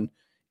playoff run,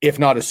 if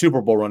not a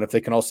Super Bowl run, if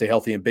they can all stay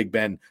healthy and Big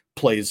Ben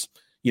plays,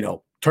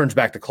 turns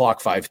back the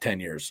clock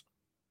 5-10 years.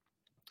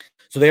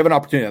 So they have an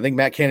opportunity. I think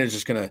Matt Canada is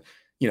just going to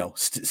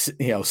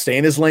stay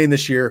in his lane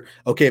this year.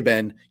 Okay,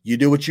 Ben, you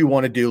do what you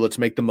want to do. Let's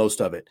make the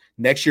most of it.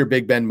 Next year,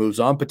 Big Ben moves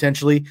on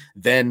potentially.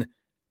 Then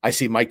I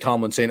see Mike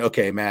Tomlin saying,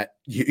 okay, Matt,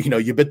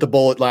 you bit the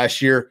bullet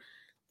last year.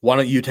 Why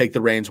don't you take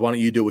the reins? Why don't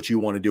you do what you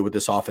want to do with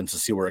this offense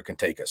and see where it can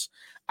take us?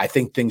 I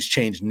think things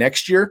change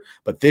next year,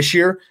 but this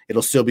year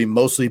it'll still be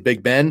mostly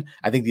Big Ben.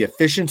 I think the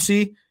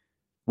efficiency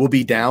will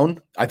be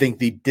down. I think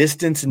the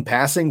distance in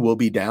passing will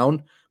be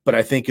down, but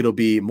I think it'll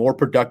be more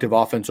productive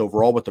offense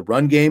overall with the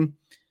run game.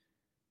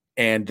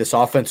 And this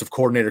offensive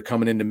coordinator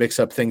coming in to mix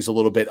up things a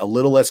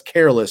little less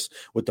careless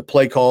with the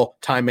play call,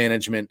 time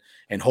management,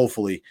 and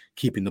hopefully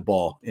keeping the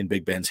ball in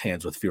Big Ben's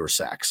hands with fewer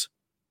sacks.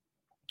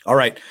 All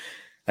right.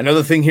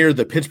 Another thing here,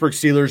 the Pittsburgh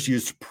Steelers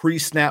used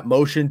pre-snap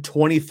motion,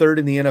 23rd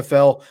in the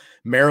NFL,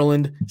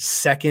 Maryland,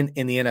 2nd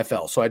in the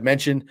NFL. So I'd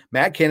mentioned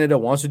Matt Canada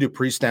wants to do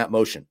pre-snap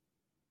motion.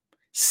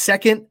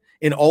 2nd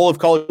in all of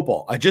college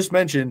football. I just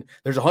mentioned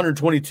there's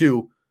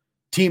 122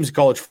 teams in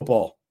college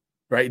football,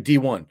 right?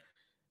 D1.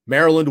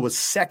 Maryland was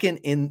 2nd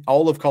in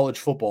all of college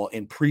football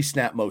in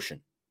pre-snap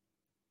motion.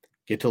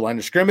 Get to the line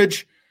of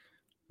scrimmage,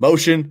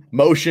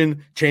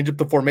 motion, change up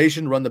the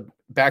formation, run the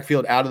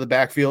backfield out of the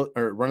backfield,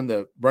 or run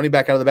the running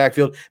back out of the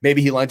backfield.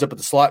 Maybe he lines up at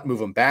the slot,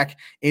 move him back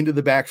into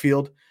the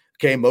backfield.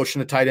 Okay, motion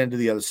a tight end to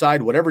the other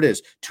side, whatever it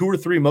is, 2 or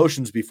 3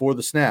 motions before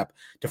the snap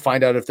to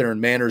find out if they're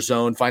in man or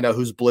zone, find out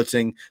who's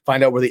blitzing,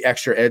 find out where the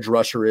extra edge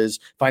rusher is,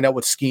 find out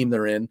what scheme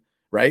they're in.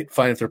 Right?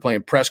 Find if they're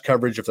playing press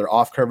coverage, if they're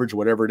off coverage,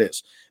 whatever it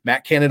is.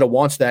 Matt Canada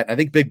wants that. I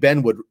think Big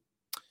Ben would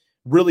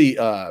really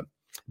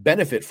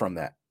benefit from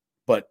that.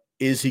 But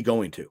is he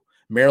going to?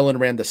 Maryland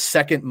ran the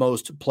 2nd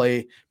most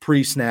play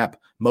pre-snap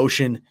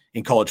motion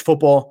in college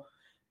football.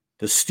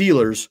 The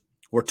Steelers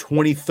were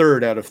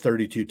 23rd out of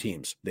 32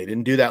 teams. They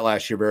didn't do that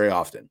last year very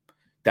often.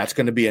 That's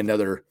going to be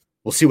another,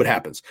 we'll see what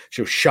happens.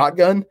 So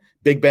shotgun,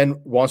 Big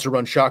Ben wants to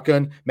run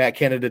shotgun. Matt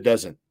Canada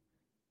doesn't.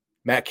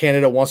 Matt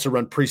Canada wants to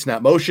run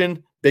pre-snap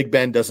motion. Big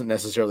Ben doesn't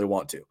necessarily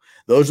want to.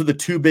 Those are the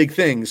 2 big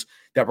things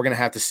that we're going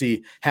to have to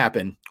see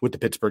happen with the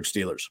Pittsburgh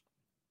Steelers.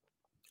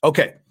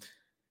 Okay,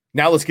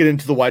 now let's get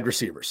into the wide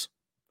receivers.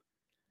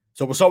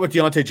 So we'll start with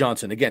Diontae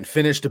Johnson. Again,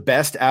 finished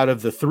best out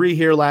of the 3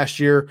 here last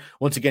year.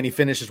 Once again, he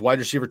finished as wide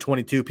receiver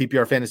 22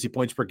 PPR fantasy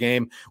points per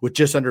game with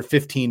just under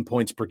 15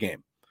 points per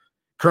game.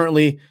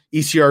 Currently,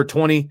 ECR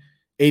 20,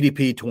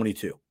 ADP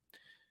 22.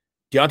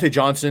 Diontae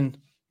Johnson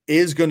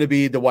is going to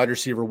be the wide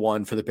receiver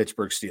 1 for the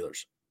Pittsburgh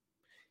Steelers.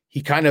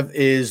 He kind of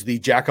is the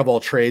jack of all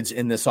trades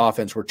in this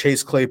offense where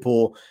Chase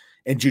Claypool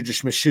and Juju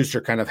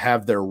Smith-Schuster kind of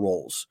have their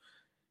roles.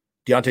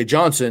 Diontae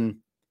Johnson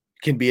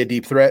can be a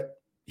deep threat.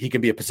 He can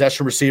be a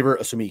possession receiver,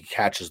 assuming he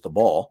catches the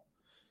ball.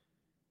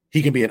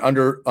 He can be an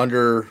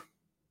under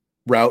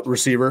route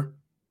receiver,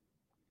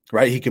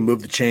 right? He can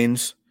move the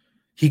chains.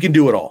 He can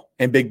do it all.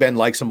 And Big Ben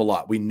likes him a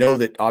lot. We know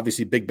that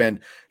obviously Big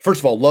Ben,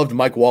 first of all, loved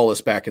Mike Wallace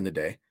back in the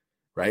day,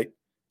 right?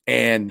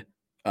 And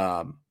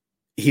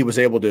he was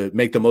able to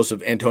make the most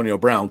of Antonio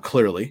Brown,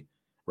 clearly,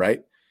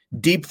 right?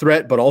 Deep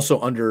threat, but also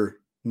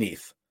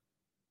underneath.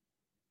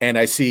 And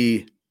I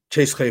see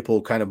Chase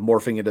Claypool kind of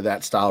morphing into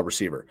that style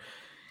receiver.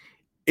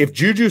 If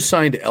Juju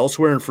signed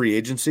elsewhere in free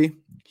agency,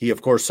 he,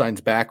 of course,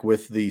 signs back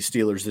with the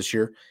Steelers this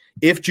year.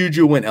 If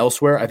Juju went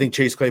elsewhere, I think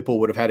Chase Claypool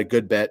would have had a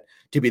good bet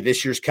to be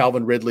this year's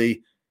Calvin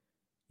Ridley,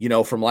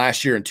 from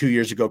last year and 2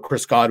 years ago,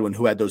 Chris Godwin,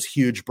 who had those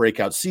huge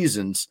breakout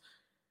seasons.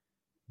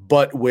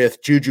 But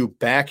with Juju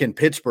back in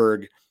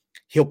Pittsburgh,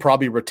 he'll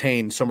probably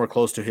retain somewhere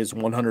close to his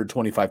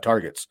 125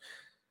 targets.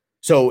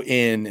 So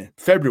in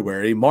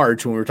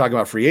March, when we were talking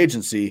about free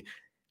agency,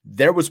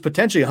 there was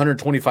potentially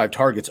 125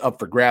 targets up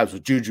for grabs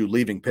with Juju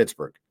leaving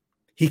Pittsburgh.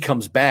 He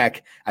comes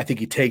back. I think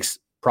he takes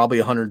probably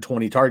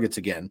 120 targets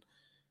again.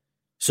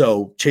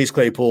 So Chase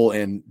Claypool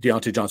and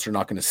Diontae Johnson are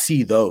not going to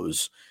see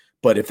those.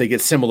 But if they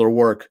get similar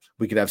work,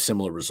 we could have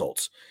similar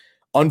results.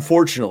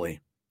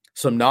 Unfortunately,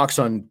 some knocks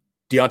on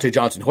Diontae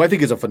Johnson, who I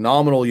think is a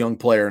phenomenal young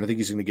player, and I think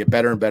he's going to get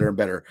better and better and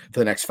better for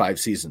the next 5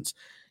 seasons.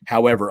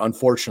 However,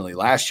 unfortunately,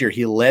 last year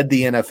he led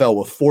the NFL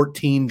with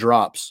 14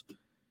 drops,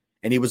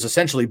 and he was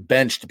essentially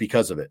benched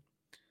because of it.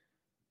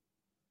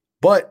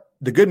 But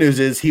the good news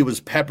is he was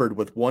peppered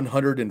with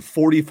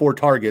 144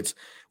 targets,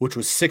 which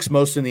was 6th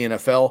most in the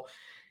NFL,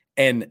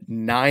 and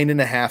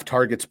 9.5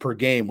 targets per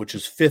game, which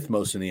is 5th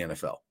most in the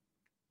NFL.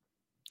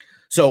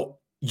 So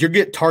you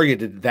get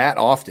targeted that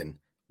often,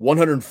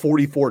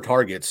 144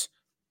 targets.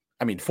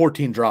 I mean,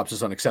 14 drops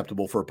is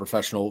unacceptable for a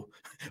professional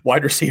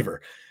wide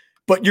receiver,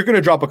 but you're going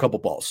to drop a couple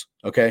balls,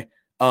 okay?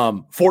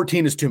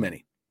 14 is too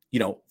many.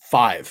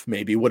 5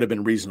 maybe would have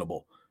been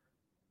reasonable.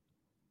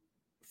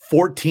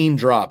 14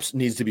 drops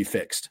needs to be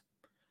fixed.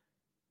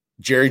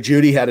 Jerry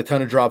Jeudy had a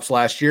ton of drops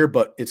last year,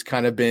 but it's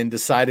kind of been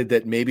decided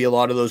that maybe a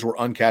lot of those were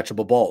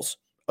uncatchable balls.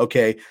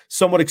 Okay,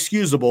 somewhat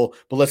excusable,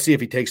 but let's see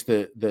if he takes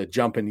the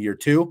jump in year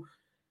 2.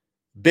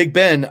 Big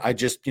Ben, I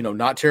just,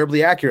 not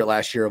terribly accurate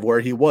last year of where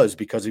he was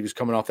because he was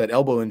coming off that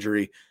elbow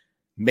injury.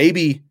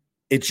 Maybe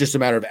it's just a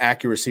matter of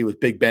accuracy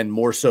with Big Ben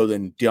more so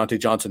than Diontae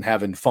Johnson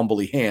having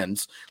fumbly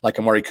hands like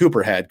Amari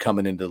Cooper had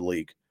coming into the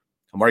league.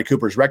 Amari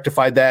Cooper's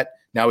rectified that.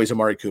 Now he's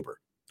Amari Cooper.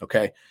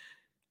 Okay.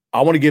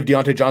 I want to give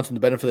Diontae Johnson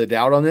the benefit of the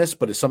doubt on this,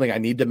 but it's something I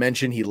need to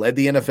mention. He led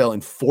the NFL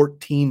in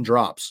 14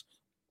 drops,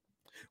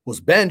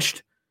 was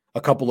benched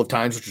a couple of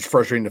times, which is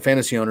frustrating to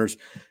fantasy owners,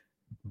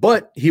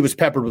 but he was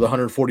peppered with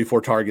 144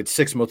 targets,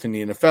 6th most in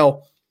the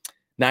NFL,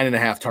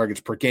 9.5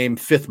 targets per game,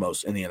 5th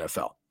most in the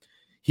NFL.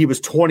 He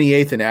was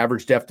 28th in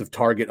average depth of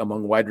target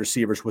among wide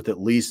receivers with at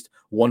least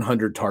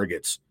 100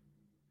 targets.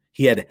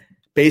 He had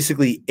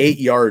basically 8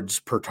 yards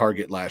per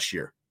target last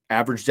year.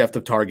 Average depth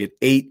of target,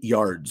 8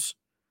 yards.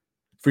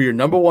 For your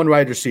number one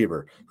wide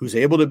receiver who's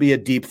able to be a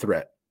deep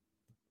threat,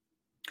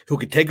 who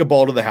can take a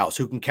ball to the house,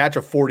 who can catch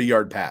a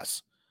 40-yard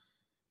pass.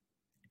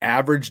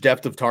 Average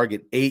depth of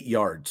target, 8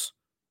 yards.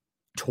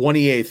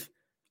 28th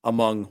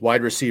among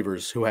wide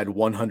receivers who had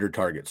 100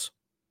 targets.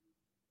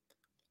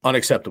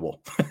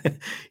 Unacceptable.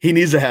 He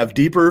needs to have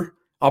deeper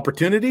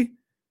opportunity,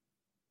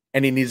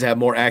 and he needs to have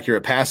more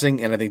accurate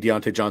passing, and I think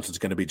Diontae Johnson's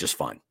going to be just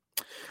fine.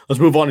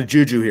 Let's move on to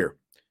Juju here.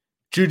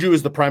 Juju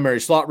is the primary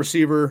slot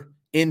receiver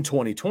in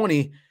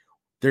 2020.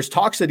 There's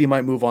talks that he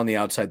might move on the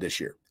outside this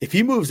year. If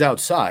he moves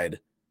outside,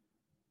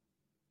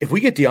 if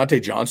we get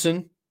Diontae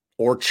Johnson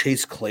or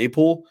Chase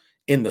Claypool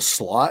in the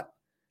slot,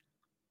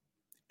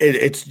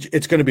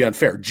 it's going to be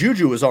unfair.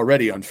 Juju is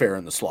already unfair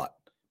in the slot.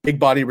 Big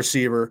body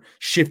receiver,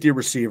 shifty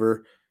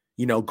receiver,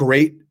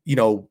 great,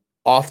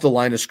 off the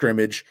line of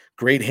scrimmage,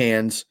 great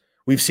hands.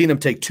 We've seen him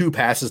take 2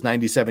 passes,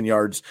 97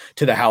 yards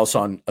to the house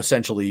on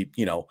essentially,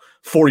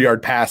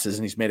 4-yard passes,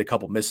 and he's made a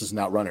couple misses and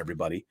outrun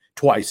everybody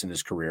twice in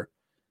his career.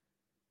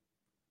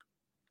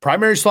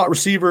 Primary slot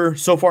receiver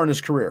so far in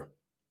his career.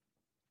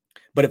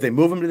 But if they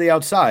move him to the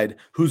outside,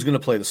 who's going to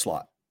play the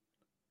slot?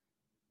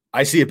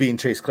 I see it being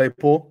Chase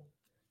Claypool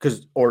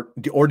or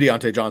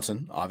Diontae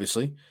Johnson,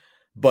 obviously.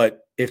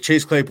 But if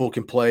Chase Claypool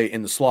can play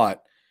in the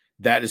slot,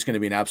 that is going to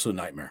be an absolute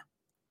nightmare.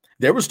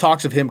 There was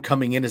talks of him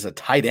coming in as a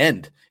tight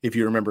end, if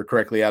you remember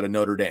correctly, out of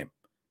Notre Dame.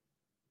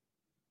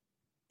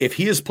 If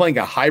he is playing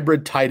a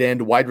hybrid tight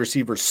end wide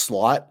receiver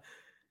slot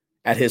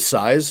at his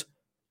size,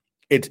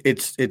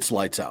 it's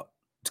lights out.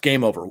 It's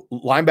game over.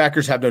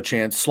 Linebackers have no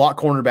chance. Slot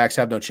cornerbacks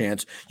have no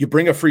chance. You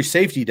bring a free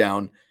safety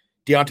down,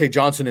 Diontae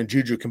Johnson and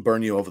Juju can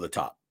burn you over the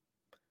top.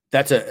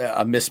 That's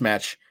a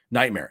mismatch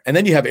nightmare. And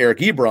then you have Eric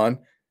Ebron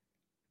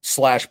 /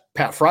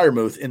 Pat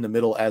Freiermuth in the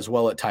middle as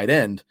well at tight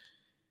end.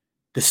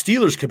 The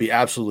Steelers could be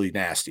absolutely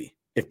nasty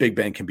if Big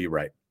Ben can be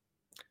right.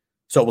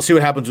 So we'll see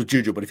what happens with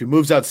Juju. But if he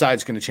moves outside,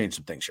 it's going to change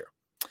some things here.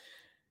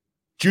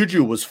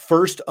 Juju was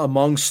first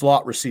among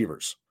slot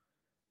receivers.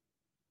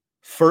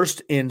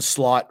 First in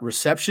slot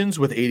receptions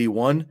with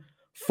 81,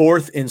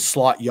 4th in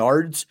slot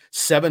yards,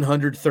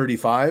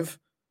 735,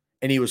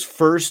 and he was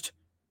first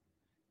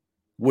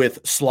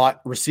with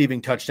slot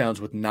receiving touchdowns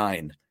with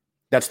 9.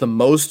 That's the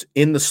most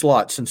in the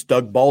slot since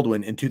Doug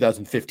Baldwin in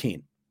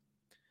 2015.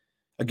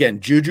 Again,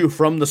 Juju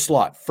from the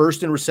slot,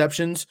 first in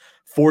receptions,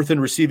 4th in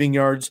receiving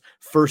yards,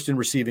 1st in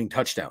receiving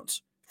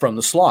touchdowns from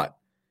the slot.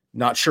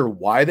 Not sure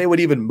why they would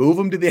even move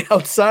him to the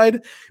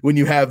outside when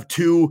you have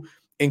 2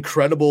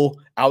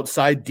 incredible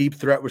outside deep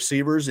threat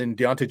receivers in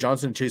Diontae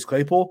Johnson and Chase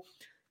Claypool,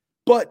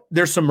 but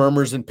there's some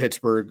murmurs in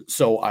Pittsburgh,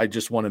 so I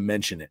just want to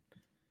mention it.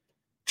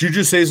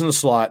 Juju stays in the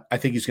slot. I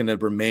think he's going to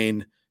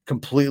remain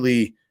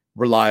completely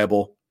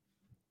reliable,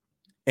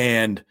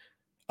 and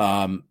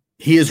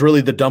he is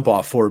really the dump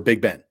off for Big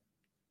Ben.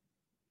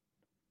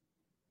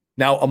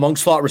 Now, among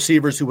slot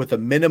receivers who with a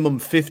minimum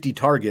 50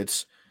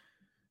 targets,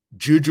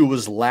 Juju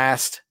was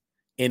last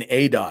in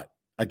ADOT.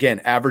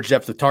 Again, average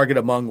depth of target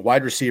among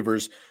wide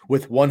receivers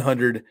with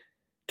 100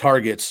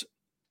 targets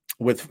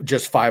with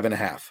just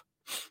 5.5.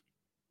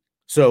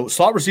 So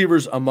slot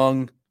receivers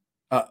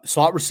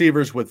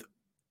with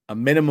a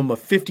minimum of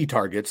 50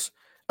 targets.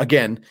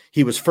 Again,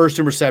 he was first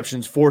in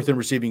receptions, fourth in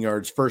receiving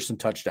yards, first in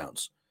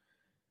touchdowns.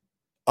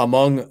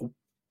 Among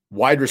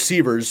wide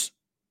receivers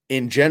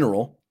in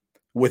general,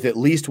 with at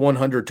least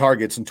 100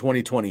 targets in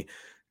 2020,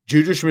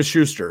 Juju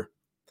Smith-Schuster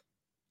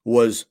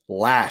was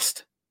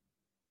last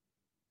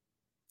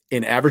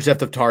in average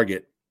depth of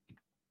target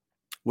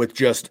with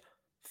just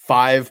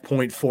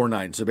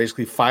 5.49. So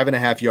basically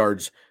 5.5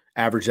 yards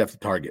average depth of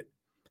target.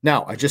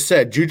 Now, I just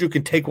said Juju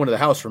can take one to the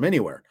house from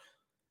anywhere.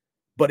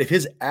 But if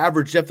his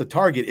average depth of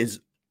target is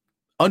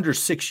under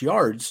 6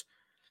 yards,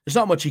 there's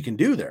not much he can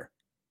do there,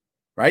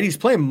 right? He's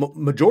playing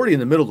majority in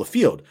the middle of the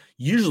field.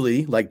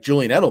 Usually, like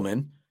Julian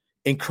Edelman,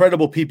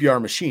 incredible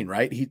PPR machine,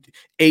 right?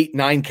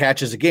 8-9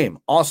 catches a game.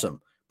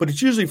 Awesome. But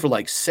it's usually for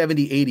like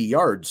 70, 80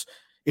 yards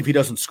if he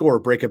doesn't score or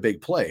break a big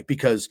play,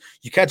 because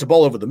you catch a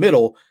ball over the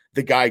middle,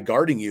 the guy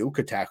guarding you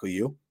could tackle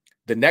you.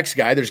 The next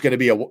guy, there's going to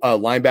be a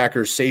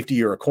linebacker,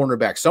 safety, or a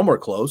cornerback somewhere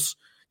close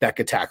that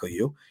could tackle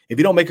you. If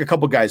you don't make a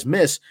couple guys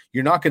miss,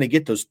 you're not going to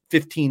get those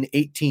 15,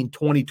 18,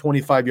 20,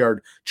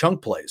 25-yard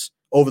chunk plays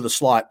over the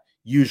slot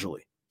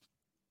usually.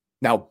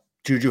 Now,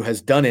 Juju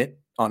has done it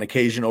on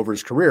occasion over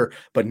his career,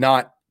 but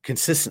not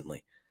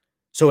consistently.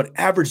 So an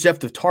average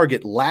depth of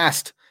target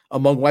last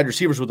among wide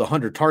receivers with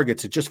 100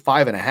 targets at just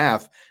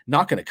 5.5,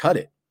 not going to cut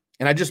it.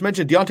 And I just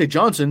mentioned Deontay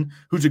Johnson,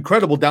 who's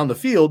incredible down the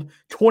field,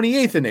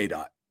 28th in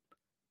ADOT.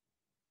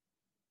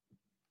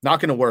 Not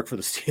going to work for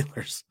the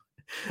Steelers.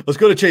 Let's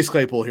go to Chase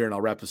Claypool here, and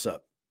I'll wrap this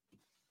up.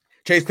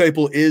 Chase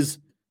Claypool is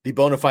the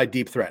bona fide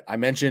deep threat. I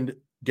mentioned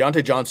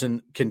Deontay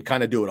Johnson can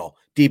kind of do it all.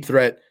 Deep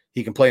threat,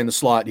 he can play in the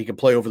slot, he can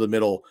play over the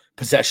middle,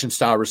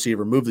 possession-style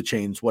receiver, move the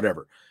chains,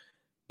 whatever.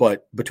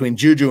 But between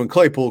Juju and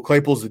Claypool,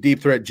 Claypool's the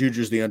deep threat,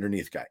 Juju's the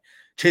underneath guy.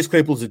 Chase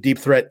Claypool's a deep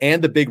threat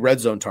and the big red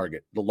zone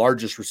target, the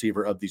largest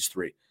receiver of these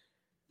three.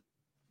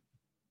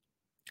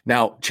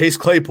 Now, Chase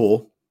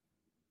Claypool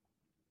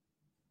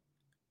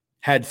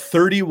had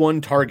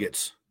 31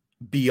 targets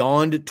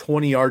beyond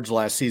 20 yards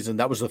last season.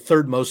 That was the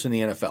third most in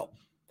the NFL.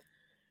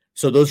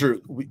 So those are,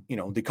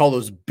 they call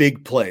those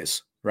big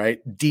plays, right?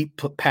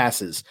 Deep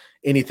passes,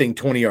 anything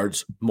 20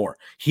 yards more.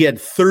 He had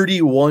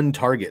 31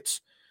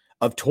 targets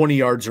of 20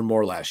 yards or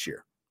more last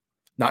year.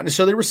 Not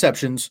necessarily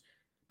receptions,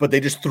 but they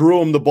just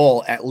threw him the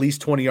ball at least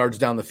 20 yards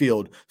down the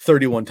field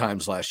 31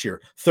 times last year,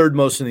 third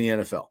most in the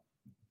NFL.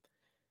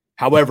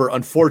 However,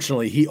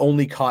 unfortunately, he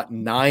only caught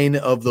 9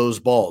 of those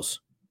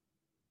balls.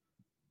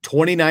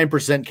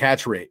 29%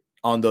 catch rate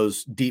on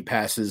those deep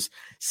passes,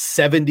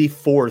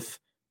 74th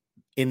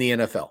in the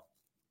NFL.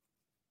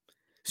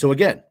 So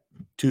again,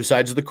 two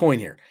sides of the coin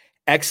here.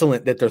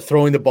 Excellent that they're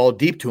throwing the ball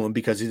deep to him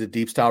because he's a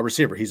deep style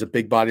receiver. He's a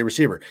big body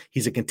receiver.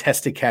 He's a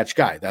contested catch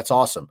guy. That's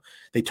awesome.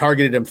 They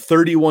targeted him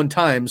 31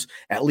 times,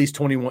 at least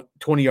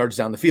 20 yards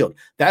down the field.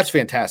 That's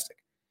fantastic.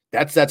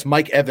 That's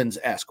Mike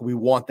Evans-esque. We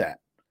want that.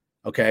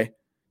 Okay.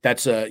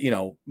 That's a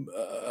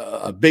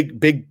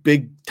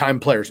big time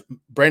players.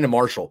 Brandon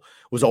Marshall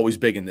was always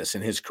big in this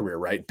in his career,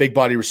 right? Big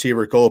body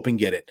receiver, go up and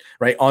get it,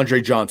 right?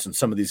 Andre Johnson,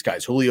 some of these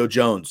guys, Julio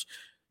Jones,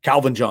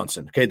 Calvin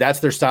Johnson. Okay, that's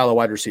their style of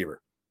wide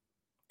receiver.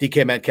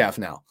 DK Metcalf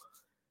now.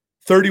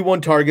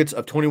 31 targets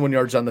of 21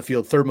 yards on the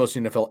field, third most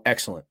in the NFL.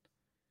 Excellent.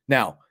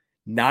 Now,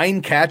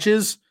 9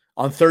 catches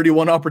on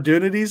 31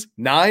 opportunities,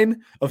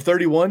 9 of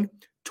 31,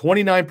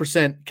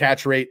 29%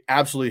 catch rate,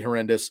 absolutely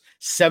horrendous,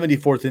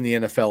 74th in the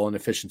NFL in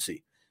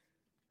efficiency.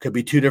 Could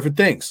be two different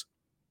things.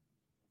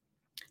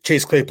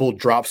 Chase Claypool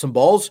dropped some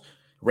balls,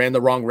 ran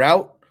the wrong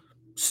route,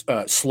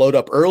 slowed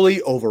up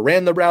early,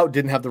 overran the route,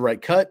 didn't have the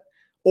right cut,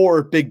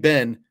 or Big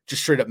Ben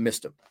just straight up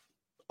missed him.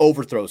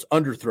 Overthrows,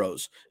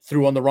 underthrows,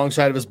 threw on the wrong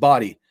side of his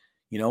body,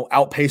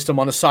 outpaced him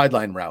on a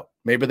sideline route.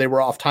 Maybe they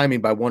were off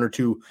timing by 1 or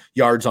 2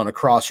 yards on a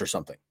cross or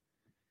something.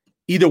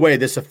 Either way,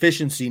 this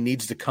efficiency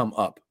needs to come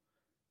up.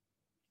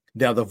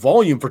 Now, the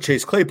volume for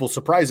Chase Claypool,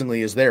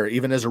 surprisingly, is there,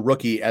 even as a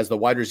rookie, as the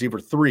wide receiver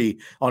 3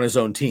 on his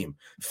own team.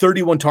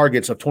 31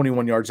 targets of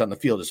 21 yards on the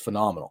field is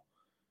phenomenal.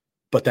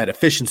 But that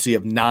efficiency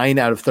of 9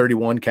 out of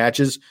 31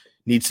 catches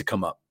needs to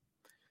come up.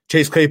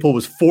 Chase Claypool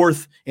was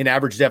 4th in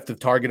average depth of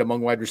target among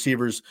wide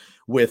receivers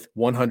with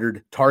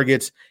 100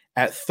 targets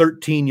at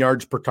 13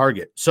 yards per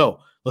target. So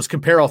let's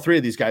compare all 3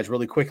 of these guys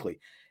really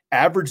quickly.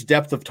 Average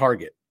depth of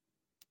target.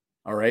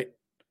 All right.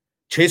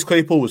 Chase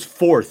Claypool was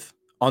 4th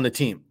on the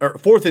team, or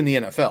 4th in the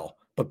NFL,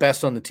 but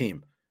best on the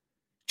team.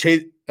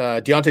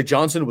 Deontay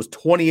Johnson was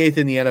 28th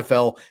in the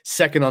NFL,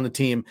 2nd on the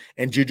team,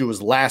 and Juju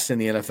was last in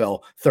the NFL,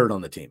 3rd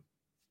on the team.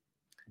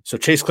 So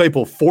Chase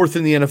Claypool, 4th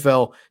in the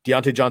NFL,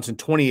 Deontay Johnson,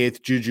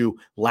 28th, Juju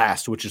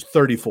last, which is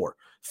 34.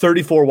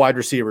 34 wide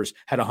receivers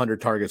had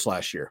 100 targets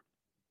last year,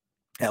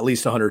 at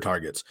least 100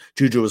 targets.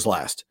 Juju was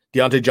last.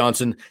 Deontay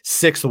Johnson,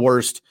 6th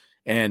worst,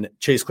 and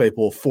Chase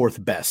Claypool,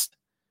 4th best.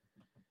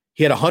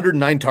 He had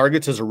 109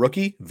 targets as a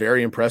rookie.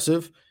 Very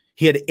impressive.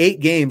 He had 8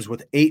 games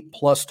with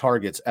 8+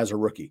 targets as a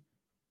rookie.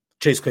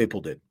 Chase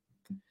Claypool did.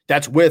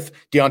 That's with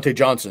Deontay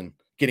Johnson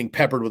getting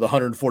peppered with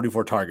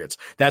 144 targets.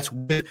 That's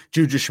with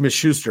Juju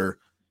Smith-Schuster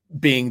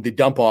being the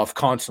dump off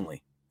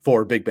constantly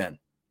for Big Ben.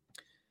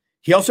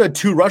 He also had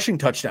 2 rushing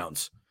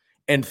touchdowns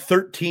and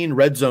 13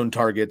 red zone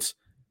targets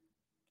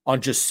on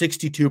just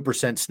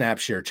 62% snap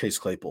share, Chase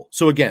Claypool.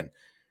 So again,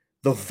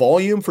 the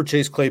volume for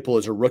Chase Claypool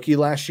as a rookie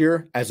last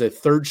year, as a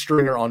third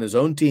stringer on his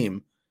own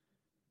team,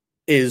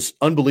 is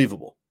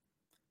unbelievable.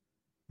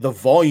 The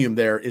volume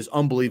there is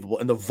unbelievable.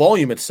 And the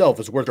volume itself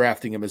is worth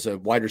drafting him as a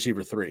wide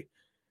receiver 3.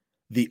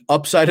 The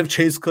upside of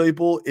Chase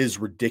Claypool is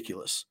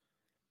ridiculous.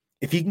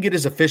 If he can get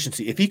his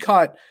efficiency, if he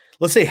caught,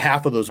 let's say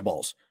half of those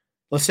balls,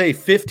 let's say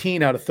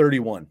 15 out of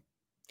 31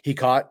 he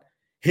caught,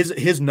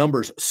 his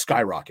numbers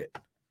skyrocket.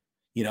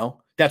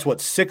 That's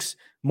what, 6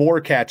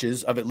 more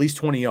catches of at least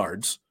 20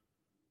 yards,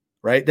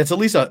 right? That's at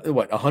least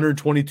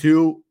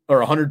 122 or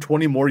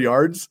 120 more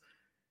yards,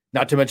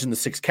 not to mention the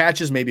 6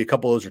 catches, maybe a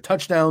couple of those are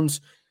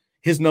touchdowns.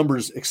 His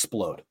numbers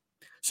explode.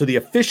 So the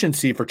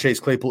efficiency for Chase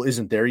Claypool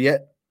isn't there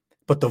yet,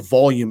 but the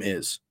volume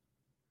is.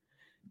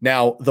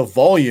 Now, the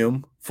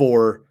volume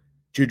for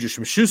Juju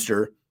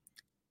Smith-Schuster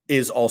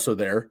is also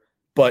there,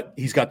 but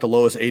he's got the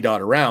lowest ADOT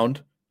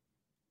around,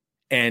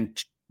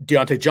 and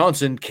Deontay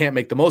Johnson can't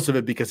make the most of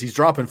it because he's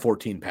dropping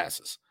 14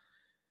 passes.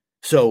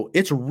 So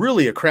it's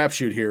really a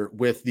crapshoot here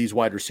with these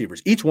wide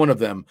receivers. Each one of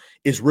them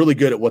is really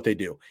good at what they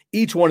do.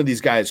 Each one of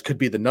these guys could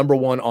be the number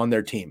 1 on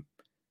their team.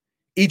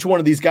 Each one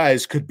of these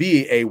guys could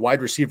be a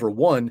wide receiver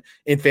 1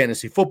 in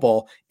fantasy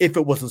football if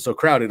it wasn't so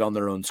crowded on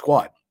their own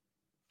squad.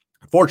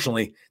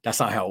 Unfortunately,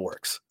 that's not how it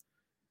works.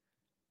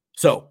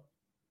 So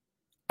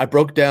I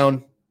broke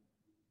down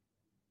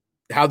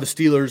how the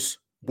Steelers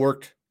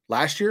worked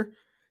last year.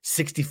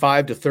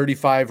 65 to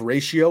 35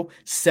 ratio,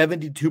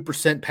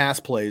 72% pass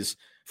plays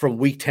from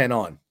week 10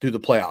 on through the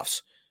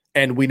playoffs.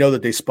 And we know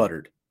that they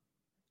sputtered,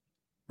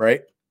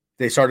 right?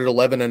 They started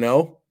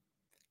 11-0.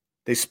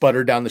 They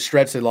sputtered down the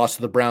stretch. They lost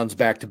to the Browns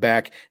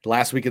back-to-back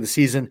last week of the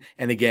season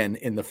and again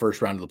in the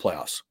first round of the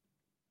playoffs.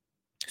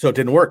 So it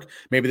didn't work.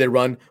 Maybe they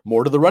run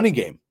more to the running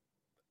game.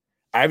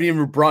 I haven't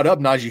even brought up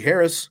Najee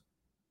Harris,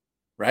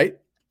 right?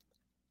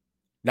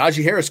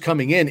 Najee Harris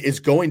coming in is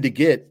going to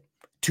get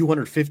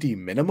 250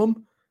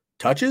 minimum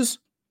touches,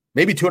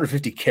 maybe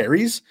 250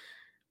 carries.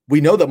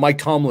 We know that Mike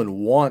Tomlin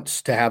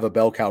wants to have a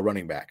bell cow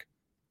running back.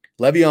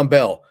 Le'Veon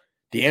Bell,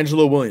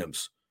 D'Angelo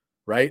Williams,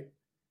 right?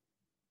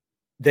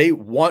 They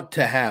want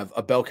to have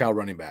a bell cow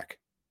running back.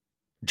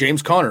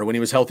 James Conner when he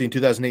was healthy in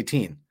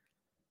 2018.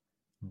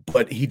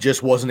 But he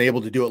just wasn't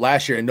able to do it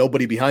last year, and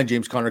nobody behind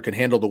James Conner could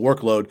handle the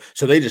workload.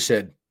 So they just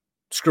said,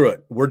 screw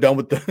it. We're done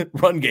with the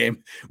run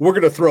game. We're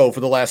going to throw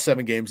for the last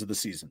 7 games of the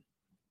season.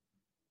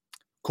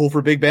 Cool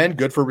for Big Ben,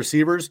 good for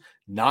receivers,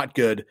 not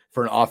good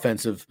for an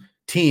offensive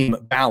team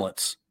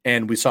balance.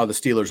 And we saw the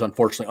Steelers,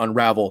 unfortunately,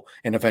 unravel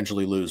and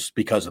eventually lose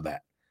because of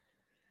that.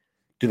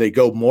 Do they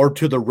go more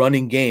to the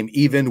running game,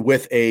 even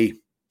with a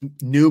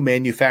new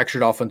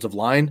manufactured offensive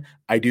line?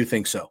 I do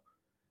think so.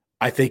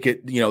 I think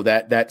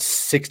that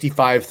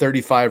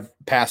 65-35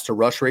 pass to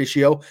rush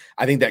ratio,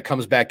 I think that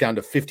comes back down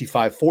to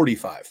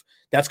 55-45.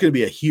 That's going to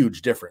be a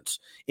huge difference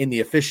in the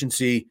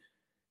efficiency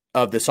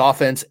of this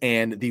offense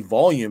and the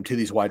volume to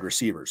these wide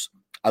receivers.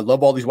 I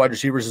love all these wide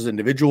receivers as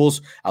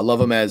individuals. I love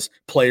them as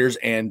players,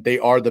 and they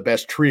are the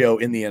best trio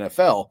in the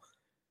NFL.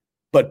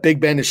 But Big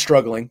Ben is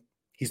struggling.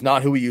 He's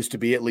not who he used to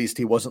be. At least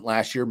he wasn't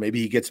last year.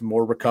 Maybe he gets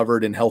more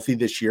recovered and healthy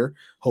this year.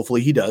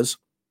 Hopefully he does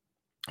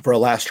for a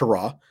last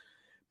hurrah.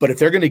 But if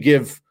they're going to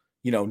give,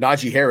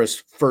 Najee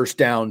Harris first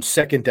down,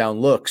 second down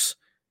looks,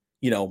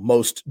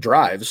 most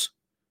drives,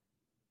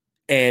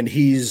 and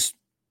he's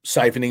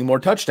siphoning more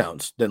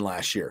touchdowns than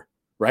last year,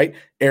 right?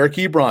 Eric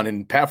Ebron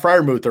and Pat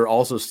Freiermuth are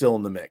also still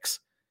in the mix.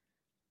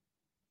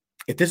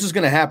 If this is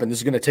going to happen, this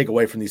is going to take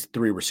away from these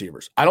 3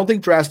 receivers. I don't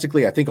think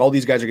drastically. I think all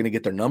these guys are going to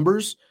get their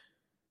numbers.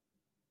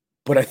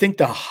 But I think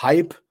the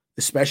hype,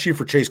 especially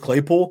for Chase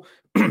Claypool,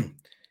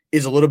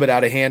 is a little bit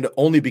out of hand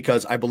only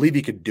because I believe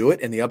he could do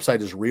it and the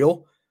upside is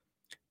real.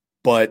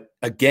 But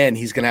again,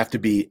 he's going to have to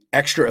be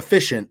extra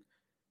efficient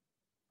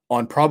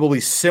on probably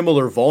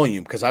similar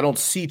volume because I don't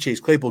see Chase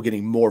Claypool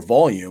getting more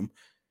volume.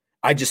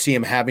 I just see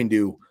him having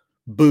to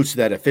boost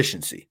that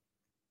efficiency.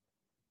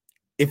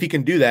 If he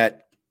can do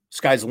that,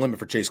 sky's the limit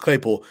for Chase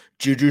Claypool.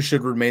 Juju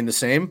should remain the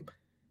same,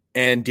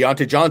 and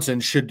Deontay Johnson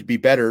should be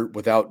better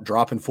without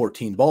dropping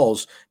 14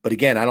 balls. But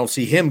again, I don't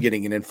see him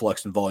getting an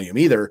influx in volume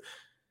either.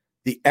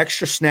 The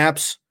extra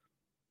snaps,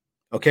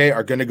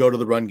 are going to go to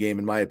the run game,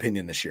 in my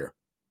opinion, this year.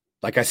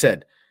 Like I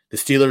said, the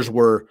Steelers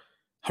were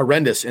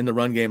horrendous in the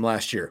run game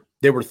last year.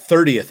 They were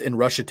 30th in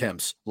rush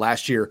attempts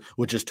last year,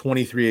 which is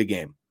 23 a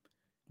game.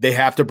 They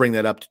have to bring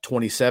that up to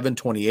 27,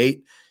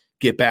 28,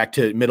 get back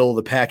to middle of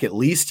the pack at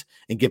least,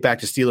 and get back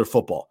to Steeler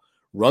football.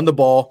 Run the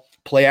ball,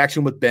 play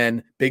action with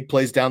Ben, big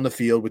plays down the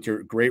field with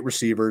your great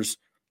receivers,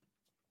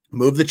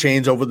 move the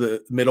chains over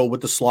the middle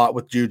with the slot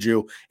with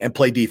Juju, and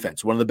play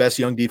defense. One of the best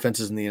young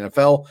defenses in the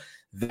NFL.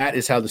 That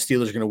is how the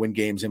Steelers are going to win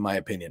games, in my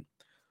opinion.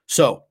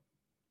 So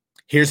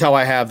here's how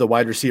I have the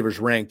wide receivers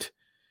ranked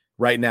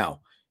right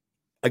now.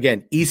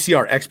 Again,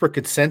 ECR expert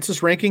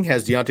consensus ranking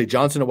has Deontay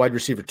Johnson at wide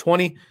receiver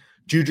 20,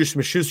 Juju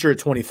Smith-Schuster at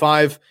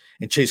 25,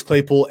 and Chase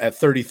Claypool at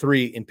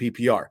 33 in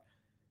PPR.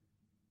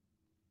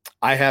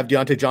 I have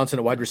Diontae Johnson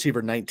at wide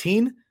receiver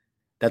 19.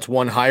 That's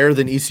one higher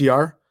than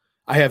ECR.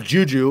 I have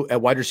Juju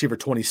at wide receiver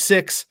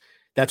 26.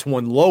 That's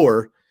one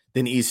lower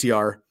than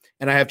ECR.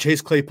 And I have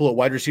Chase Claypool at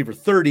wide receiver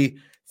 30,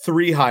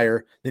 three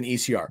higher than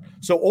ECR.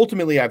 So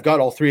ultimately, I've got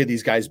all three of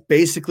these guys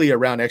basically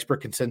around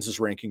expert consensus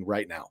ranking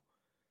right now.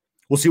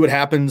 We'll see what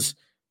happens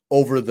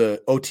over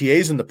the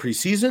OTAs in the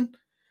preseason.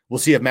 We'll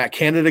see if Matt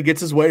Canada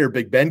gets his way or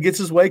Big Ben gets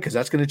his way, because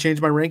that's going to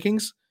change my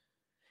rankings.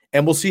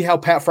 And we'll see how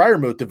Pat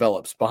Freiermuth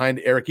develops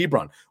behind Eric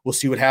Ebron. We'll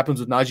see what happens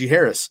with Najee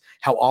Harris,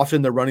 how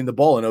often they're running the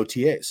ball in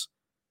OTAs.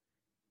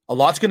 A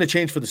lot's going to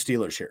change for the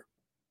Steelers here.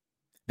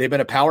 They've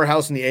been a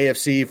powerhouse in the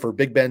AFC for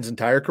Big Ben's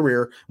entire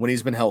career when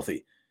he's been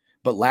healthy.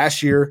 But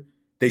last year,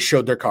 they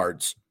showed their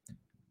cards.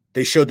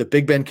 They showed that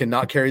Big Ben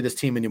cannot carry this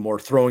team anymore,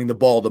 throwing the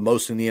ball the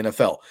most in the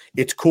NFL.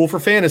 It's cool for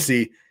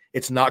fantasy.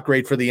 It's not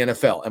great for the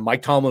NFL. And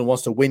Mike Tomlin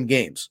wants to win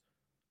games.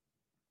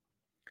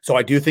 So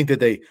I do think that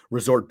they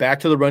resort back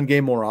to the run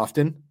game more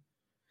often.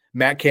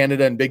 Matt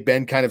Canada and Big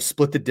Ben kind of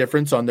split the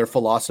difference on their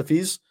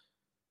philosophies.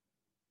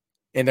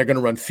 And they're going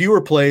to run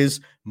fewer plays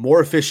more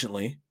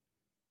efficiently.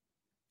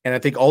 And I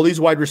think all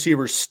these wide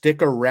receivers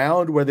stick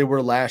around where they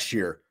were last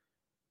year.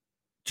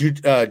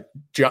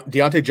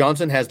 Diontae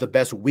Johnson has the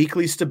best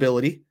weekly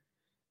stability,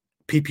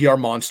 PPR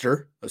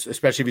monster,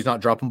 especially if he's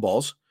not dropping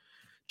balls.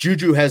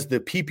 Juju has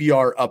the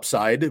PPR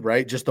upside,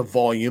 right? Just the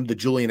volume, the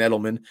Julian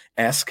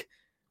Edelman-esque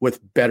with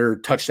better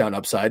touchdown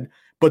upside.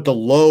 But the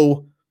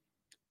low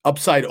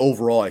upside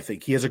overall, I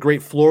think. He has a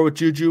great floor with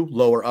Juju,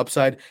 lower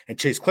upside. And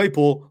Chase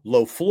Claypool,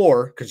 low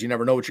floor, because you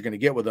never know what you're going to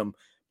get with him,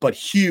 but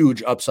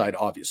huge upside,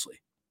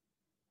 obviously.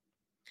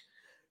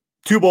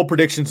 Two bold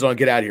predictions, and I'll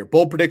get out of here.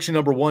 Bold prediction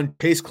number one,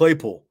 Chase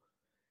Claypool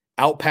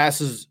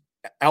outpaces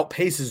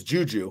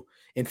Juju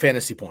in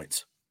fantasy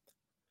points.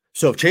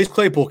 So if Chase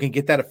Claypool can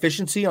get that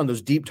efficiency on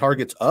those deep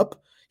targets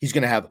up, he's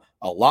going to have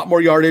a lot more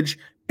yardage,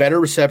 better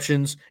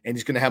receptions, and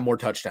he's going to have more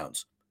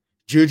touchdowns.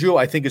 Juju,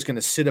 I think, is going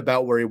to sit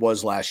about where he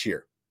was last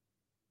year.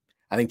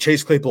 I think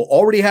Chase Claypool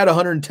already had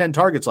 110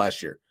 targets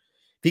last year.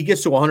 If he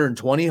gets to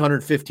 120,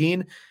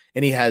 115,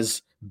 and he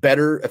has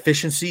better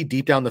efficiency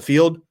deep down the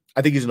field,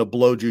 I think he's going to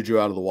blow Juju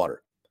out of the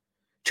water.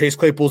 Chase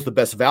Claypool is the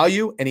best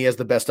value, and he has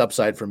the best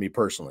upside for me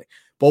personally.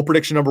 Bold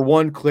prediction number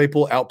one,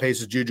 Claypool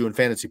outpaces Juju in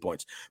fantasy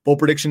points. Bold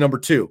prediction number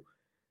two,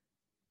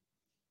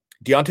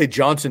 Diontae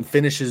Johnson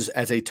finishes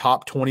as a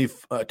top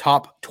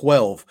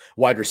 12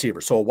 wide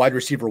receiver. So a wide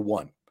receiver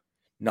one,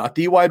 not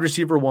the wide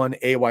receiver one,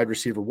 a wide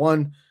receiver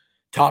one,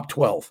 top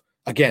 12.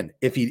 Again,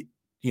 if he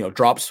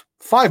drops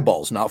 5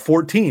 balls, not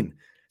 14,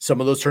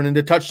 some of those turn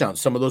into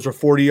touchdowns. Some of those are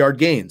 40-yard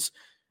gains,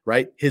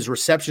 right? His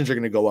receptions are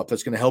going to go up.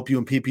 That's going to help you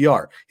in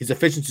PPR. His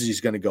efficiency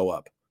is going to go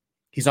up.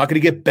 He's not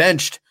going to get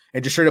benched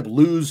and just straight up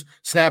lose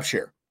snap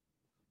share.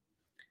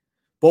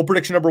 Bold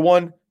prediction number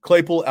one,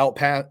 Claypool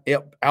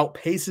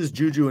outpaces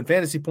Juju in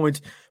fantasy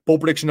points. Bold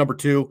prediction number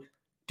two,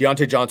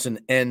 Diontae Johnson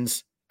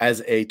ends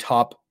as a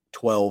top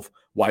 12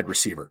 wide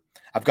receiver.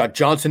 I've got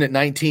Johnson at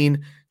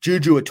 19,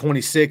 Juju at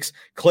 26,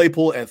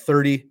 Claypool at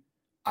 30.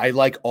 I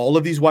like all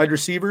of these wide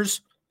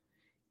receivers.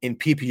 In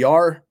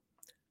PPR,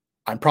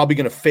 I'm probably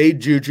going to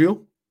fade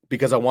Juju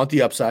because I want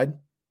the upside.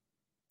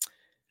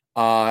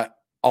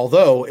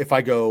 Although if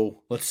I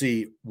go, let's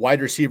see,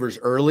 wide receivers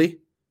early,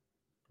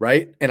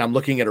 right? And I'm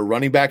looking at a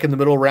running back in the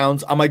middle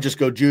rounds, I might just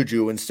go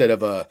Juju instead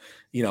of a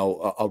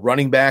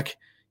running back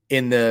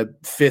in the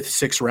 5th,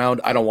 6th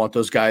round. I don't want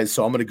those guys.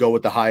 So I'm going to go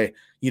with the high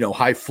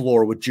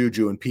floor with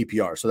Juju and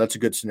PPR. So that's a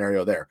good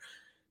scenario there.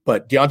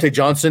 But Diontae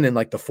Johnson in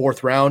like the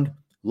 4th round,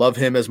 love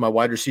him as my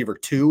wide receiver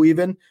 2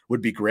 even,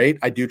 would be great.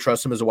 I do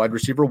trust him as a wide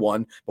receiver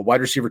 1, but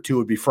wide receiver 2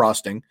 would be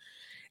frosting.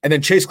 And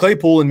then Chase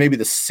Claypool in maybe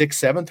the 6th,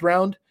 7th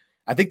round.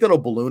 I think that'll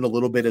balloon a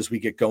little bit as we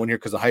get going here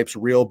because the hype's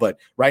real. But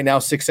right now,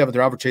 6th, 7th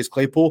round for Chase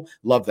Claypool,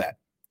 love that.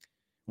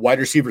 Wide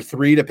receiver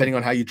 3, depending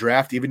on how you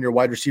draft, even your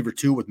wide receiver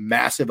 2 with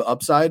massive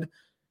upside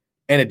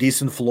and a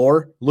decent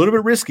floor, a little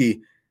bit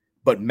risky,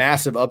 but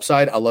massive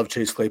upside. I love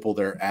Chase Claypool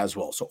there as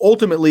well. So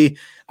ultimately,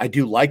 I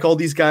do like all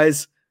these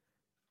guys.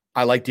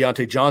 I like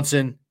Diontae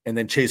Johnson and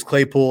then Chase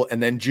Claypool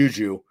and then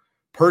Juju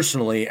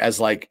personally as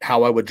like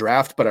how I would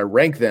draft, but I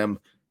rank them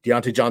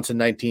Diontae Johnson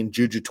 19,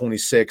 Juju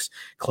 26,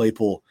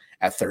 Claypool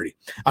at 30.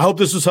 I hope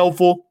this was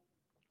helpful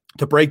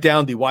to break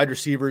down the wide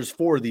receivers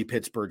for the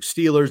Pittsburgh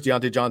Steelers,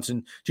 Diontae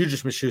Johnson, Juju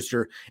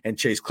Smith-Schuster, and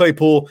Chase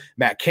Claypool.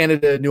 Matt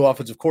Canada, new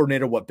offensive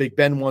coordinator, what Big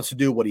Ben wants to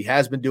do, what he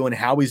has been doing,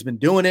 how he's been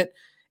doing it.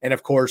 And,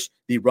 of course,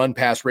 the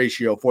run-pass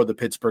ratio for the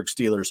Pittsburgh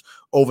Steelers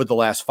over the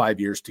last 5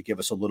 years to give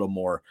us a little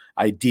more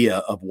idea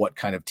of what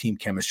kind of team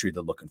chemistry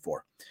they're looking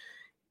for.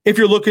 If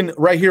you're looking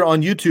right here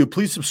on YouTube,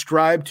 please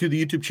subscribe to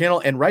the YouTube channel.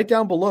 And right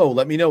down below,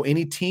 let me know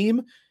any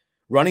team,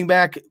 running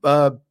back,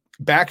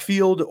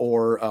 backfield,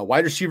 or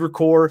wide receiver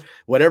core,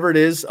 whatever it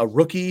is, a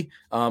rookie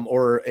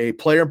or a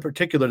player in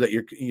particular that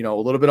you're a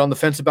little bit on the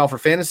fence about for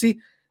fantasy.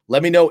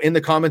 Let me know in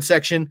the comment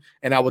section,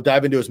 and I will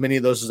dive into as many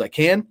of those as I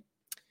can.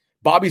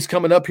 Bobby's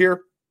coming up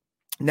here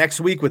next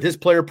week with his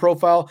player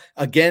profile.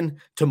 Again,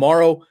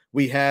 tomorrow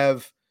we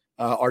have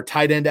our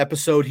tight end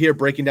episode here,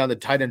 breaking down the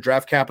tight end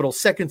draft capital,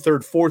 second,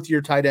 third, fourth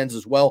year tight ends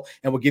as well.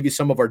 And we'll give you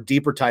some of our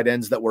deeper tight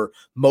ends that we're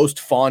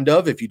most fond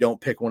of if you don't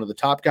pick one of the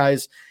top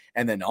guys.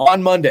 And then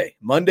on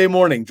Monday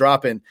morning,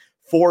 dropping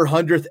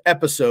 400th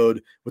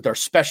episode with our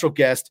special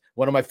guest,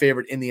 one of my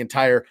favorite in the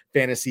entire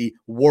fantasy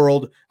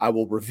world. I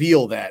will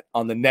reveal that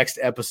on the next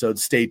episode.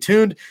 Stay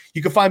tuned.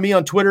 You can find me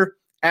on Twitter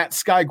at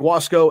Sky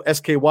Guasco,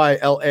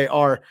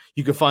 SKYLAR.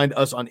 You can find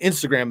us on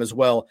Instagram as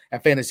well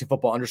at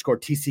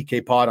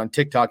fantasyfootball_TCK pod, on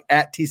TikTok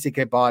at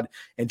TCK pod,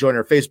 and join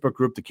our Facebook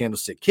group, the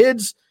Candlestick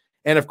Kids.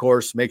 And of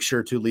course, make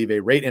sure to leave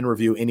a rate and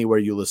review anywhere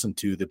you listen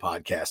to the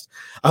podcast.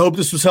 I hope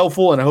this was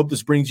helpful, and I hope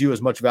this brings you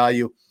as much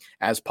value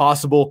as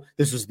possible.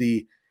 This is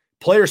the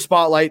player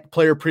spotlight,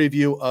 player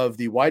preview of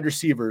the wide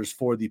receivers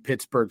for the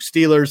Pittsburgh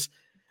Steelers.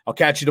 I'll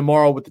catch you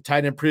tomorrow with the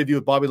tight end preview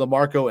with Bobby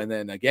LaMarco, and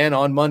then again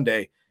on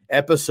Monday,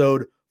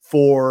 episode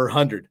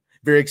 400.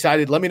 Very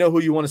excited. Let me know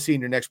who you want to see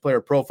in your next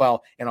player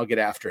profile, and I'll get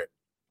after it.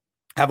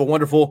 Have a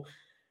wonderful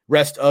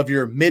rest of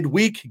your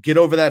midweek. Get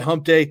over that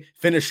hump day.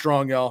 Finish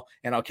strong, y'all,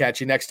 and I'll catch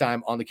you next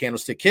time on the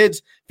Candlestick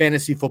Kids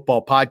Fantasy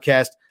Football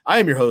Podcast. I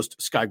am your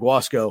host, Sky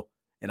Guasco,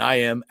 and I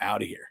am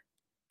out of here.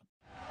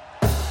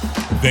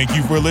 Thank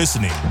you for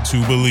listening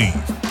to Believe.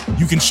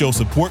 You can show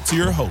support to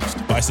your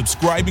host by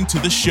subscribing to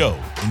the show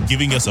and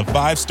giving us a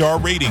 5-star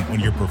rating on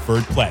your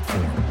preferred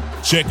platform.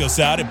 Check us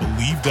out at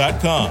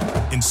Believe.com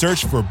and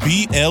search for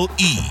BLEAV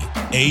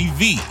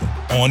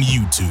on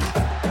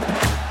YouTube.